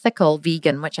an ethical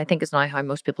vegan, which I think is now how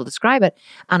most people describe it.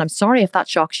 And I'm sorry if that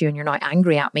shocks you and you're now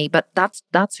angry at me, but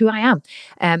that's who I am.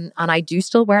 And I do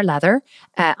still wear leather.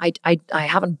 I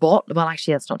haven't bought, well,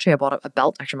 actually, that's not true. I bought a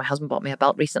belt. Actually, my husband bought me a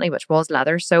belt recently, which was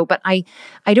leather. So, but I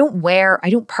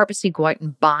don't purposely go out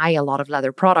and buy a lot of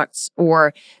leather products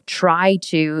or try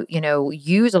to,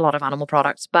 use a lot of animal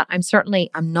products, but I'm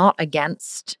not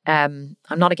against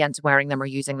wearing them or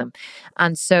using them.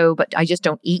 And so, but I just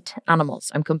don't eat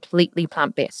animals. I'm completely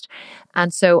plant-based.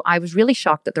 And so I was really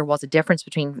shocked that there was a difference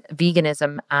between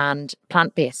veganism and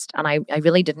plant-based. And I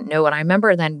really didn't know. And I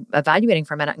remember then evaluating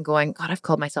for a minute and going, God, I've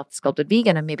called myself the Sculpted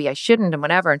Vegan and maybe I shouldn't and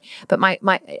whatever. But my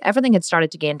everything had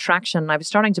started to gain traction. And I was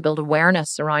starting to build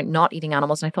awareness around not eating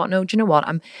animals. And I thought, no, do you know what?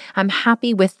 I'm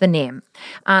happy with the name.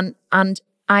 And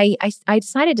I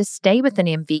decided to stay with the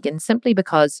name vegan simply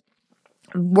because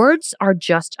words are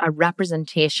just a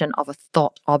representation of a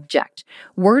thought object.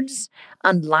 Words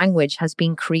and language has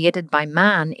been created by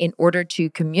man in order to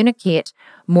communicate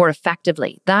more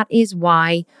effectively. That is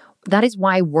why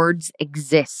words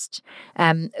exist.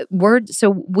 So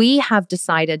we have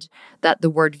decided that the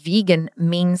word vegan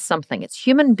means something. It's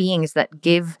human beings that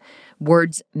give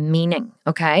words meaning.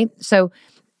 Okay. So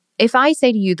if I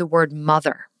say to you the word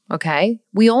mother, okay,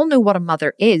 we all know what a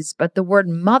mother is, but the word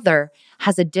mother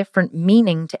has a different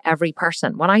meaning to every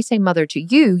person. When I say mother to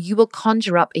you, you will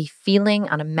conjure up a feeling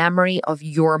and a memory of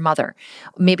your mother.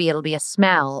 Maybe it'll be a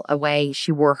smell, a way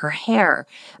she wore her hair.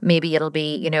 Maybe it'll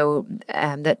be,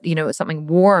 something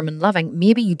warm and loving.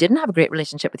 Maybe you didn't have a great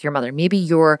relationship with your mother. Maybe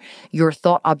your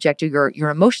thought object or your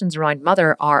emotions around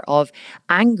mother are of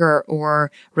anger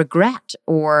or regret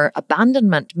or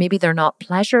abandonment. Maybe they're not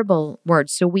pleasurable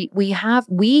words. So we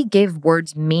give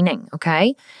words meaning,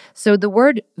 okay? So the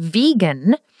word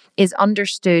vegan is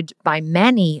understood by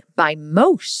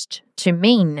most, to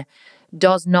mean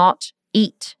does not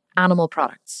eat animal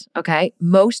products, okay?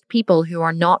 Most people who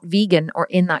are not vegan or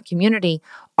in that community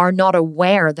are not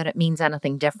aware that it means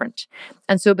anything different.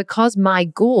 And so because my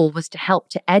goal was to help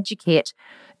to educate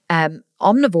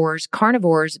omnivores,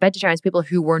 carnivores, vegetarians, people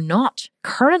who were not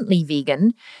currently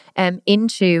vegan,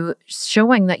 into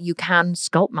showing that you can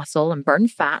sculpt muscle and burn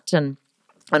fat and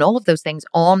and all of those things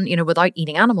on, without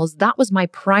eating animals. That was my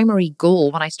primary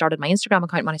goal when I started my Instagram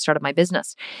account, when I started my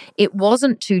business. It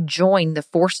wasn't to join the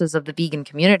forces of the vegan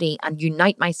community and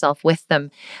unite myself with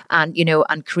them and,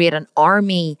 and create an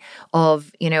army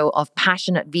of, of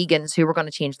passionate vegans who were going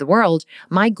to change the world.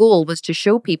 My goal was to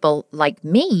show people like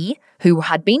me, who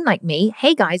had been like me,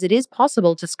 hey guys, it is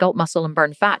possible to sculpt muscle and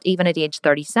burn fat even at age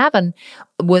 37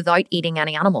 without eating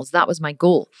any animals. That was my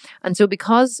goal. And so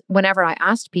because whenever I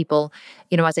asked people,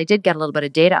 as I did get a little bit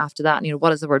of data after that,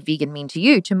 what does the word vegan mean to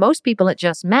you? To most people, it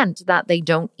just meant that they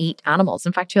don't eat animals.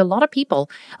 In fact, to a lot of people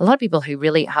who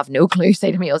really have no clue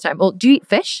say to me all the time, well, do you eat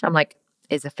fish? I'm like,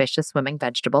 is a fish a swimming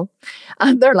vegetable?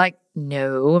 And they're like,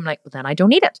 no. I'm like, well, then I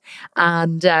don't eat it.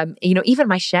 And, even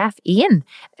my chef, Ian,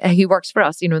 who works for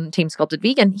us, in the Team Sculpted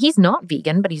Vegan, he's not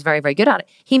vegan, but he's very, very good at it.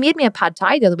 He made me a pad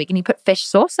thai the other week and he put fish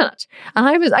sauce in it. And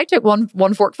I took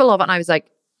one forkful of it and I was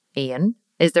like, Ian,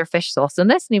 is there fish sauce in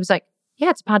this? And he was like,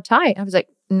 yeah, it's pad thai. I was like,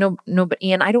 no, but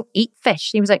Ian, I don't eat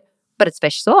fish. He was like, but it's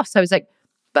fish sauce. I was like,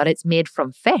 but it's made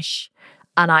from fish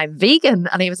and I'm vegan.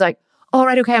 And he was like, all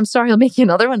right, okay, I'm sorry, I'll make you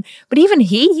another one. But even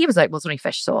he was like, well, it's only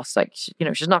fish sauce. Like,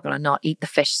 she's not going to not eat the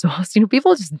fish sauce.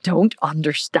 People just don't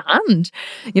understand,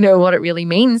 what it really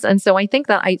means. And so I think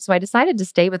that I decided to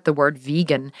stay with the word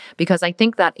vegan because I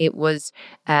think that it was,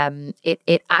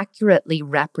 it accurately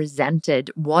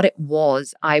represented what it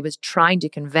was I was trying to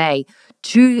convey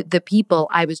to the people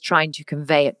I was trying to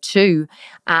convey it to.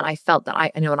 And I felt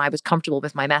that and I was comfortable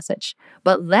with my message.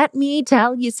 But let me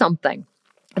tell you something.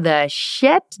 The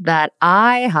shit that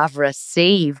I have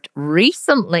received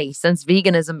recently since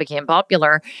veganism became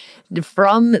popular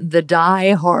from the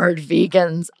die-hard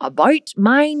vegans about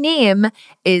my name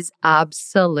is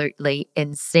absolutely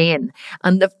insane.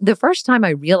 And the first time I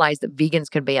realized that vegans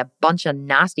could be a bunch of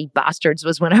nasty bastards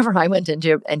was whenever I went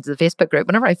into the Facebook group,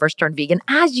 whenever I first turned vegan,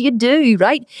 as you do,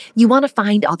 right? You want to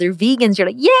find other vegans. You're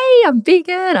like, yay, I'm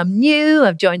vegan, I'm new,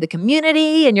 I've joined the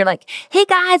community. And you're like, hey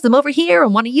guys, I'm over here,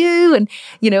 I'm one of you. And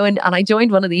and I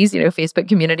joined one of these, Facebook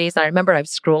communities. And I remember I was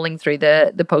scrolling through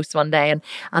the posts one day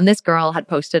and this girl had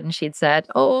posted and she'd said,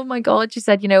 oh my God, she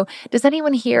said, does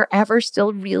anyone here ever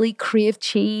still really crave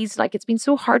cheese? Like, it's been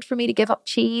so hard for me to give up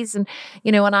cheese. And,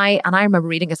 and I remember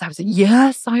reading this. I was like,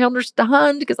 yes, I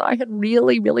understand, because I had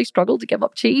really, really struggled to give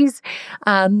up cheese.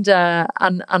 And I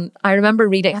remember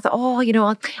reading, I thought,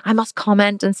 oh, I must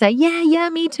comment and say, yeah,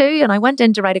 me too. And I went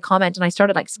in to write a comment and I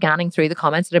started scanning through the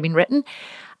comments that had been written.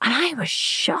 And I was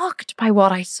shocked by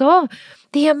what I saw.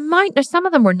 The amount, some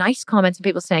of them were nice comments and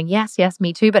people saying, yes,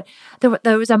 me too. But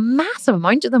there was a massive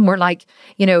amount of them were like,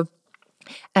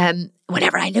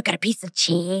 whenever I look at a piece of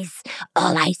cheese,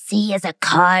 all I see is a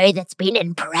cow that's been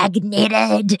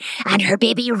impregnated and her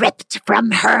baby ripped from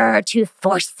her to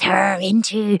force her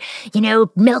into,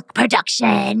 milk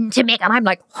production to make. And I'm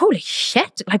like, holy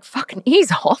shit, fucking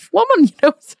ease off, woman.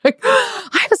 It's like,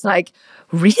 I was like,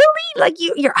 really? Like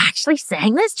you're actually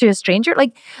saying this to a stranger?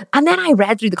 And then I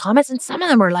read through the comments and some of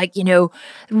them were like,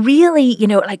 really,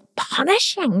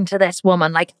 punishing to this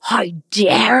woman. Like, how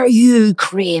dare you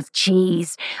crave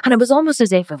cheese? And it was almost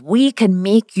as if we can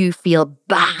make you feel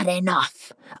bad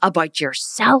enough about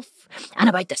yourself and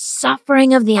about the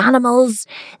suffering of the animals,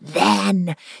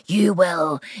 then you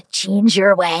will change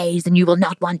your ways and you will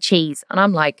not want cheese. And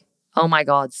I'm like, oh my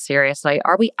God, seriously,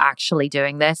 are we actually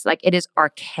doing this? It is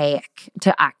archaic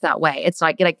to act that way. It's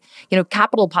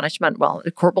capital punishment. Well,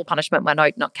 corporal punishment went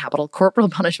out, not capital. Corporal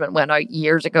punishment went out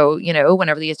years ago,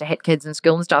 whenever they used to hit kids in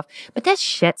school and stuff. But this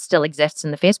shit still exists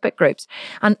in the Facebook groups.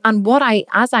 And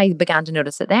as I began to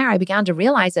notice it there, I began to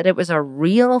realize that it was a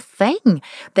real thing.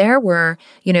 There were,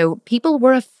 people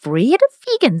were afraid of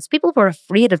vegans. People were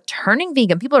afraid of turning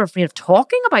vegan. People were afraid of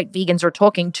talking about vegans or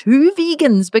talking to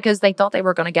vegans because they thought they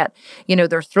were going to get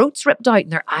their throats ripped out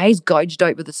and their eyes gouged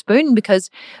out with a spoon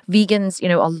because vegans,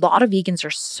 a lot of vegans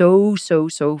are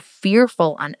so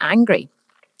fearful and angry.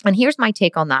 And here's my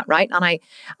take on that, right? And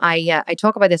I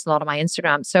talk about this a lot on my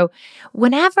Instagram. So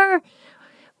whenever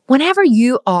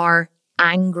you are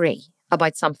angry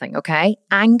about something, okay,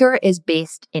 anger is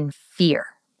based in fear.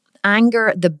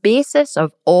 Anger, the basis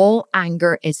of all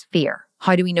anger is fear.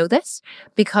 How do we know this?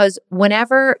 Because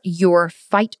whenever your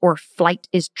fight or flight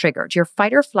is triggered, your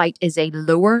fight or flight is a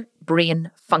lower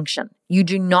brain function. You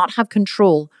do not have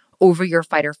control over your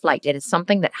fight or flight. It is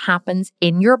something that happens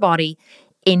in your body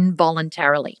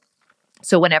involuntarily.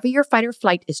 So whenever your fight or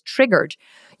flight is triggered,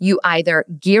 you either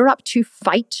gear up to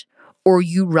fight or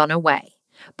you run away.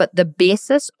 But the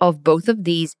basis of both of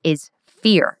these is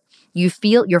fear. You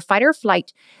feel your fight or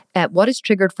flight. What is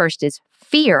triggered first is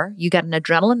fear. You get an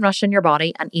adrenaline rush in your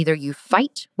body and either you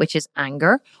fight, which is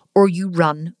anger, or you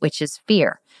run, which is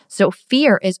fear. So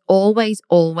fear is always,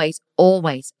 always,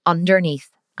 always underneath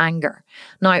anger.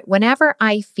 Now, whenever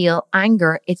I feel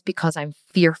anger, it's because I'm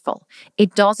fearful.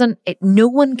 No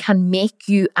one can make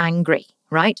you angry,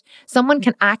 right? Someone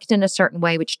can act in a certain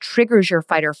way, which triggers your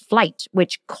fight or flight,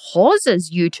 which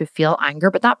causes you to feel anger,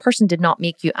 but that person did not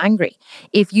make you angry.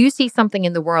 If you see something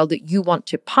in the world that you want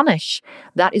to punish,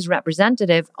 that is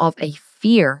representative of a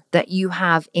fear that you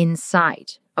have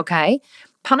inside, okay?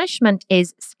 Punishment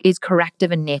is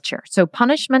corrective in nature. So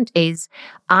punishment is,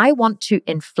 I want to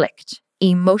inflict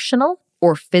emotional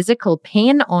or physical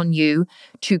pain on you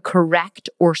to correct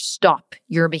or stop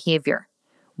your behavior.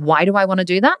 Why do I want to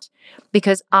do that?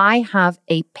 Because I have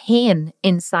a pain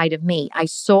inside of me. I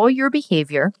saw your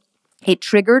behavior. It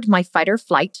triggered my fight or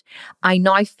flight. I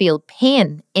now feel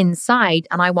pain inside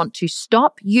and I want to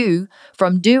stop you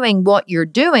from doing what you're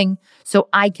doing so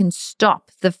I can stop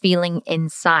the feeling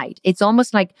inside. It's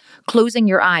almost like closing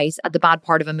your eyes at the bad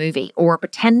part of a movie or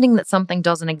pretending that something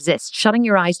doesn't exist, shutting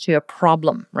your eyes to a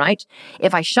problem, right?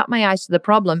 If I shut my eyes to the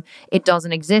problem, it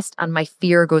doesn't exist and my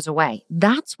fear goes away.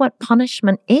 That's what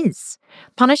punishment is.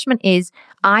 Punishment is,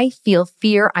 I feel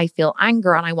fear, I feel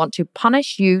anger, and I want to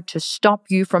punish you to stop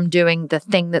you from doing the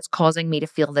thing that's causing me to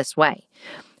feel this way.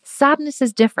 Sadness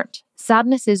is different.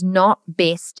 Sadness is not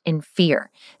based in fear.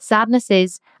 Sadness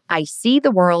is, I see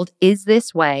the world is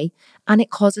this way and it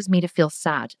causes me to feel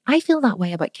sad. I feel that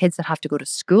way about kids that have to go to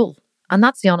school. And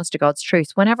that's the honest to God's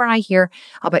truth. Whenever I hear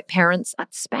about parents,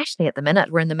 especially at the minute,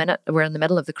 we're in the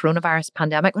middle of the coronavirus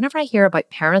pandemic. Whenever I hear about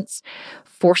parents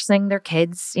forcing their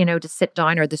kids, to sit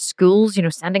down, or the schools,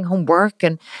 sending home work,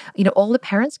 and, all the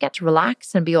parents get to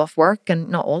relax and be off work, and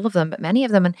not all of them, but many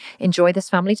of them, and enjoy this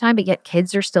family time. But yet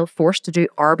kids are still forced to do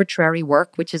arbitrary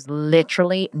work, which is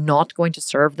literally not going to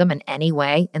serve them in any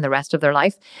way in the rest of their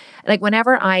life. Like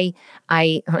whenever I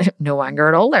no anger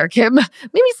at all there, Kim,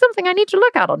 maybe something I need to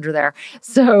look at under there.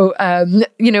 So,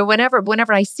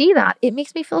 whenever I see that, it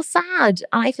makes me feel sad.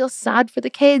 And I feel sad for the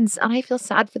kids and I feel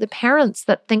sad for the parents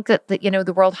that think that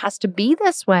the world has to be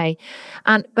this way.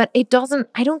 But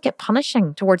I don't get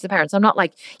punishing towards the parents. I'm not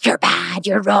like, you're bad,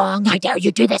 you're wrong. How dare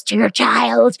you do this to your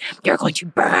child? You're going to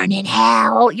burn in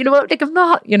hell. Like I'm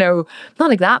not, not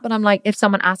like that. But I'm like, if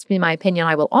someone asks me my opinion,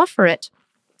 I will offer it.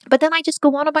 But then I just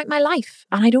go on about my life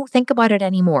and I don't think about it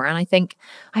anymore. And I think,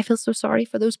 I feel so sorry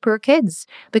for those poor kids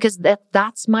because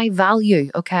that's my value,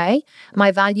 okay?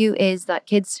 My value is that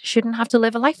kids shouldn't have to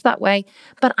live a life that way,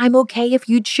 but I'm okay if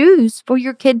you choose for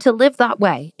your kid to live that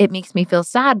way. It makes me feel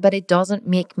sad, but it doesn't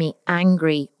make me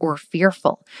angry or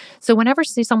fearful. So whenever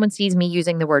someone sees me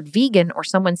using the word vegan, or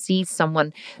someone sees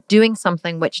someone doing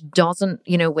something which doesn't,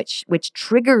 which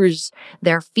triggers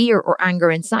their fear or anger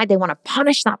inside, they want to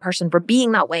punish that person for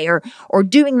being that way or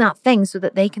doing that thing so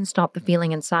that they can stop the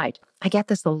feeling inside. I get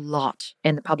this a lot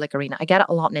in the public arena. I get it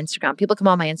a lot on Instagram. People come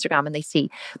on my Instagram and they see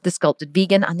the sculpted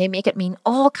vegan and they make it mean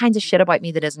all kinds of shit about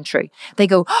me that isn't true. They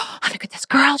go, oh, look at this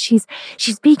girl. She's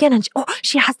vegan and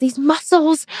she has these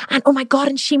muscles and oh my God,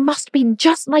 and she must be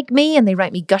just like me. And they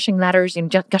write me gushing letters and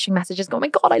gushing messages going, oh my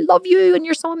God, I love you and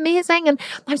you're so amazing. And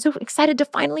I'm so excited to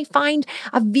finally find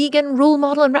a vegan role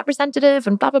model and representative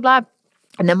and blah, blah, blah.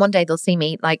 And then one day they'll see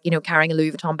me carrying a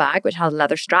Louis Vuitton bag, which has a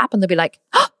leather strap. And they'll be like,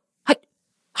 oh,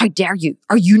 how dare you?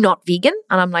 Are you not vegan?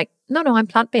 And I'm like, no, I'm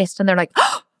plant-based. And they're like,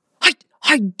 oh,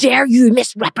 how dare you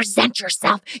misrepresent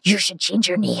yourself? You should change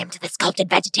your name to the sculpted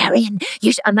vegetarian.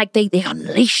 And they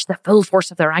unleash the full force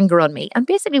of their anger on me. And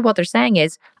basically what they're saying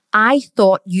is, I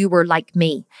thought you were like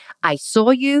me. I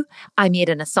saw you. I made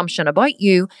an assumption about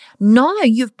you. Now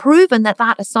you've proven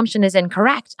that assumption is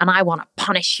incorrect and I want to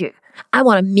punish you. I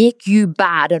want to make you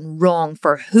bad and wrong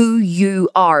for who you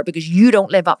are because you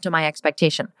don't live up to my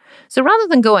expectation. So rather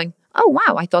than going, oh,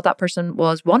 wow, I thought that person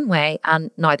was one way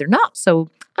and now they're not, so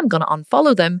I'm going to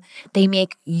unfollow them, they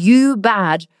make you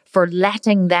bad for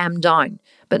letting them down.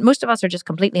 But most of us are just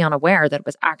completely unaware that it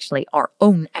was actually our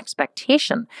own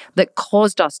expectation that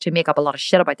caused us to make up a lot of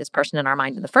shit about this person in our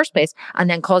mind in the first place, and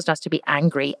then caused us to be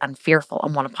angry and fearful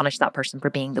and want to punish that person for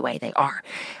being the way they are.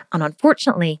 And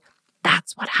unfortunately,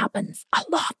 that's what happens a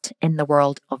lot in the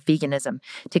world of veganism.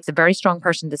 It takes a very strong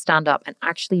person to stand up and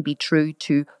actually be true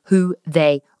to who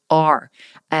they are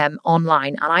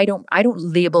online. And I don't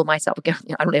label myself. Again,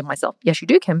 I don't label myself. Yes, you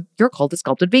do, Kim. You're called the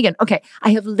sculpted vegan. Okay.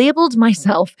 I have labeled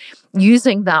myself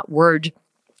using that word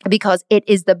because it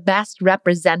is the best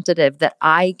representative the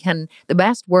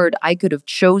best word I could have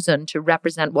chosen to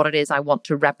represent what it is I want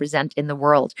to represent in the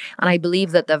world. And I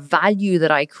believe that the value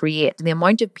that I create, the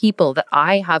amount of people that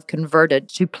I have converted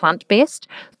to plant-based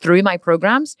through my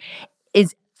programs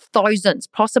is thousands,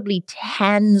 possibly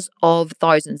tens of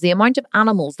thousands. The amount of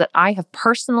animals that I have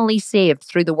personally saved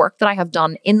through the work that I have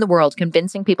done in the world,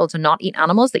 convincing people to not eat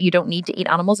animals, that you don't need to eat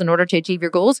animals in order to achieve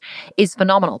your goals, is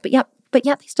phenomenal. But yet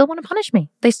they still want to punish me.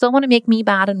 They still want to make me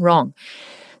bad and wrong.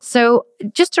 So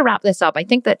just to wrap this up, I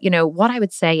think that, what I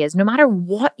would say is no matter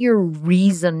what your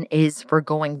reason is for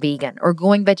going vegan or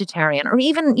going vegetarian, or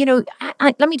even,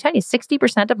 let me tell you,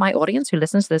 60% of my audience who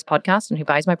listens to this podcast and who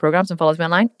buys my programs and follows me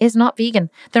online is not vegan.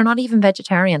 They're not even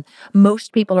vegetarian.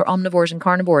 Most people are omnivores and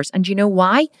carnivores. And you know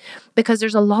why? Because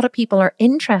there's a lot of people are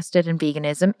interested in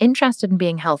veganism, interested in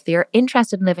being healthier,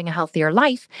 interested in living a healthier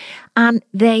life. And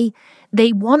they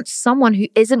want someone who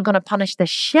isn't going to punish the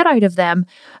shit out of them,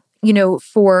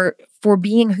 for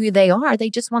being who they are. They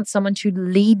just want someone to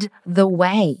lead the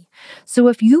way. So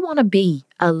if you want to be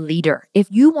a leader,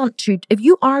 if you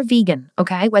are vegan,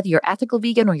 okay, whether you're ethical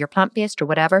vegan or you're plant-based or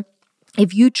whatever,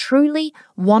 if you truly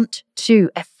want to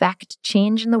affect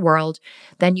change in the world,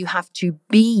 then you have to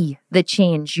be the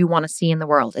change you want to see in the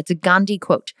world. It's a Gandhi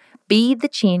quote. Be the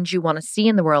change you want to see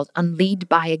in the world and lead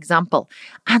by example.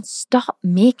 And stop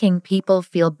making people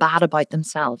feel bad about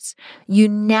themselves. You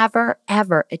never,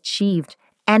 ever achieved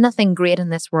anything great in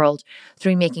this world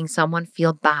through making someone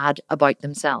feel bad about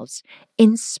themselves.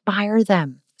 Inspire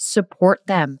them. Support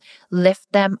them,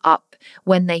 lift them up.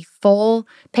 When they fall,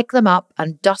 pick them up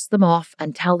and dust them off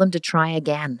and tell them to try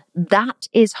again. That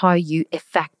is how you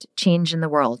effect change in the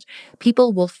world.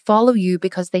 People will follow you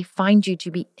because they find you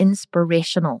to be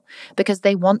inspirational, because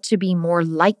they want to be more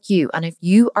like you. And if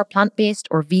you are plant-based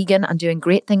or vegan and doing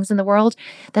great things in the world,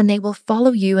 then they will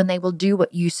follow you and they will do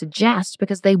what you suggest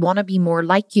because they want to be more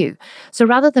like you. So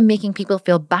rather than making people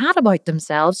feel bad about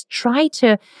themselves, try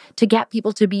to get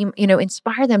people to be,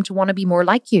 inspire them to want to be more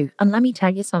like you. And let me tell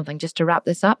you something, just to wrap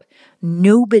this up,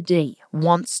 nobody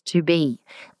wants to be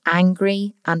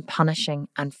angry and punishing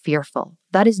and fearful.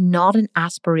 That is not an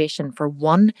aspiration for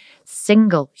one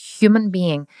single human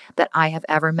being that I have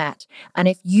ever met. And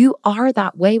if you are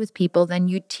that way with people, then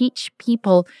you teach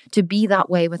people to be that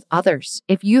way with others.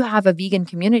 If you have a vegan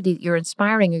community that you're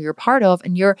inspiring or you're part of,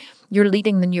 and you're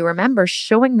leading the newer members,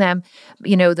 showing them,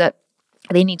 that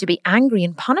they need to be angry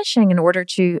and punishing in order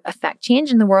to affect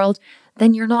change in the world,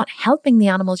 then you're not helping the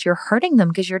animals, you're hurting them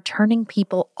because you're turning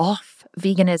people off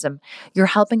veganism. You're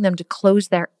helping them to close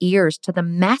their ears to the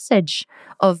message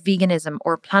of veganism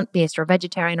or plant-based or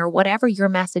vegetarian or whatever your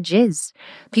message is.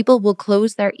 People will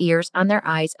close their ears and their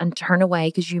eyes and turn away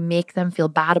because you make them feel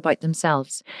bad about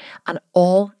themselves. And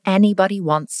all anybody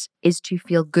wants is to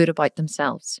feel good about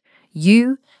themselves.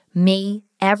 You, me,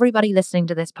 everybody listening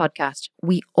to this podcast,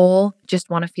 we all just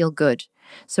want to feel good.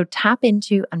 So tap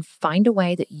into and find a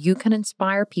way that you can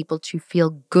inspire people to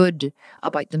feel good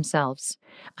about themselves.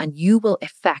 And you will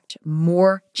effect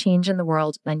more change in the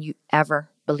world than you ever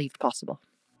believed possible.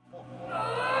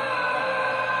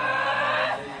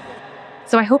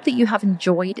 So I hope that you have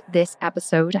enjoyed this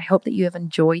episode. I hope that you have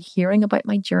enjoyed hearing about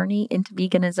my journey into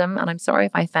veganism. And I'm sorry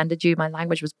if I offended you. My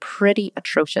language was pretty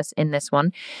atrocious in this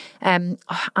one.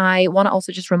 I want to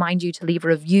also just remind you to leave a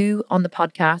review on the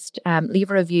podcast.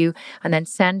 Leave a review and then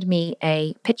send me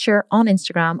a picture on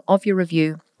Instagram of your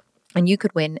review. And you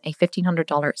could win a $1,500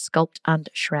 Sculpt and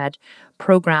Shred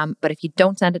program. But if you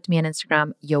don't send it to me on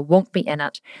Instagram, you won't be in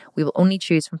it. We will only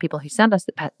choose from people who send us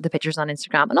the pictures on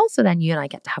Instagram. And also then you and I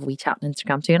get to have a wee chat on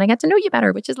Instagram too. And I get to know you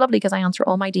better, which is lovely because I answer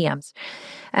all my DMs.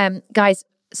 Guys,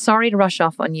 sorry to rush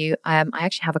off on you. I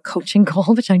actually have a coaching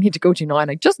call, which I need to go to now. And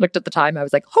I just looked at the time. I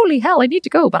was like, holy hell, I need to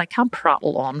go. But I can't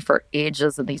prattle on for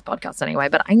ages in these podcasts anyway.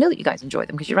 But I know that you guys enjoy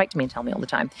them because you write to me and tell me all the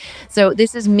time. So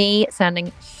this is me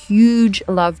sending huge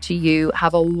love to you.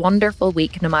 Have a wonderful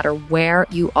week, no matter where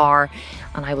you are.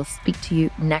 And I will speak to you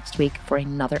next week for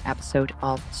another episode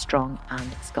of Strong and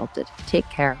Sculpted. Take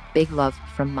care. Big love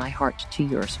from my heart to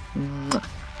yours. Mwah.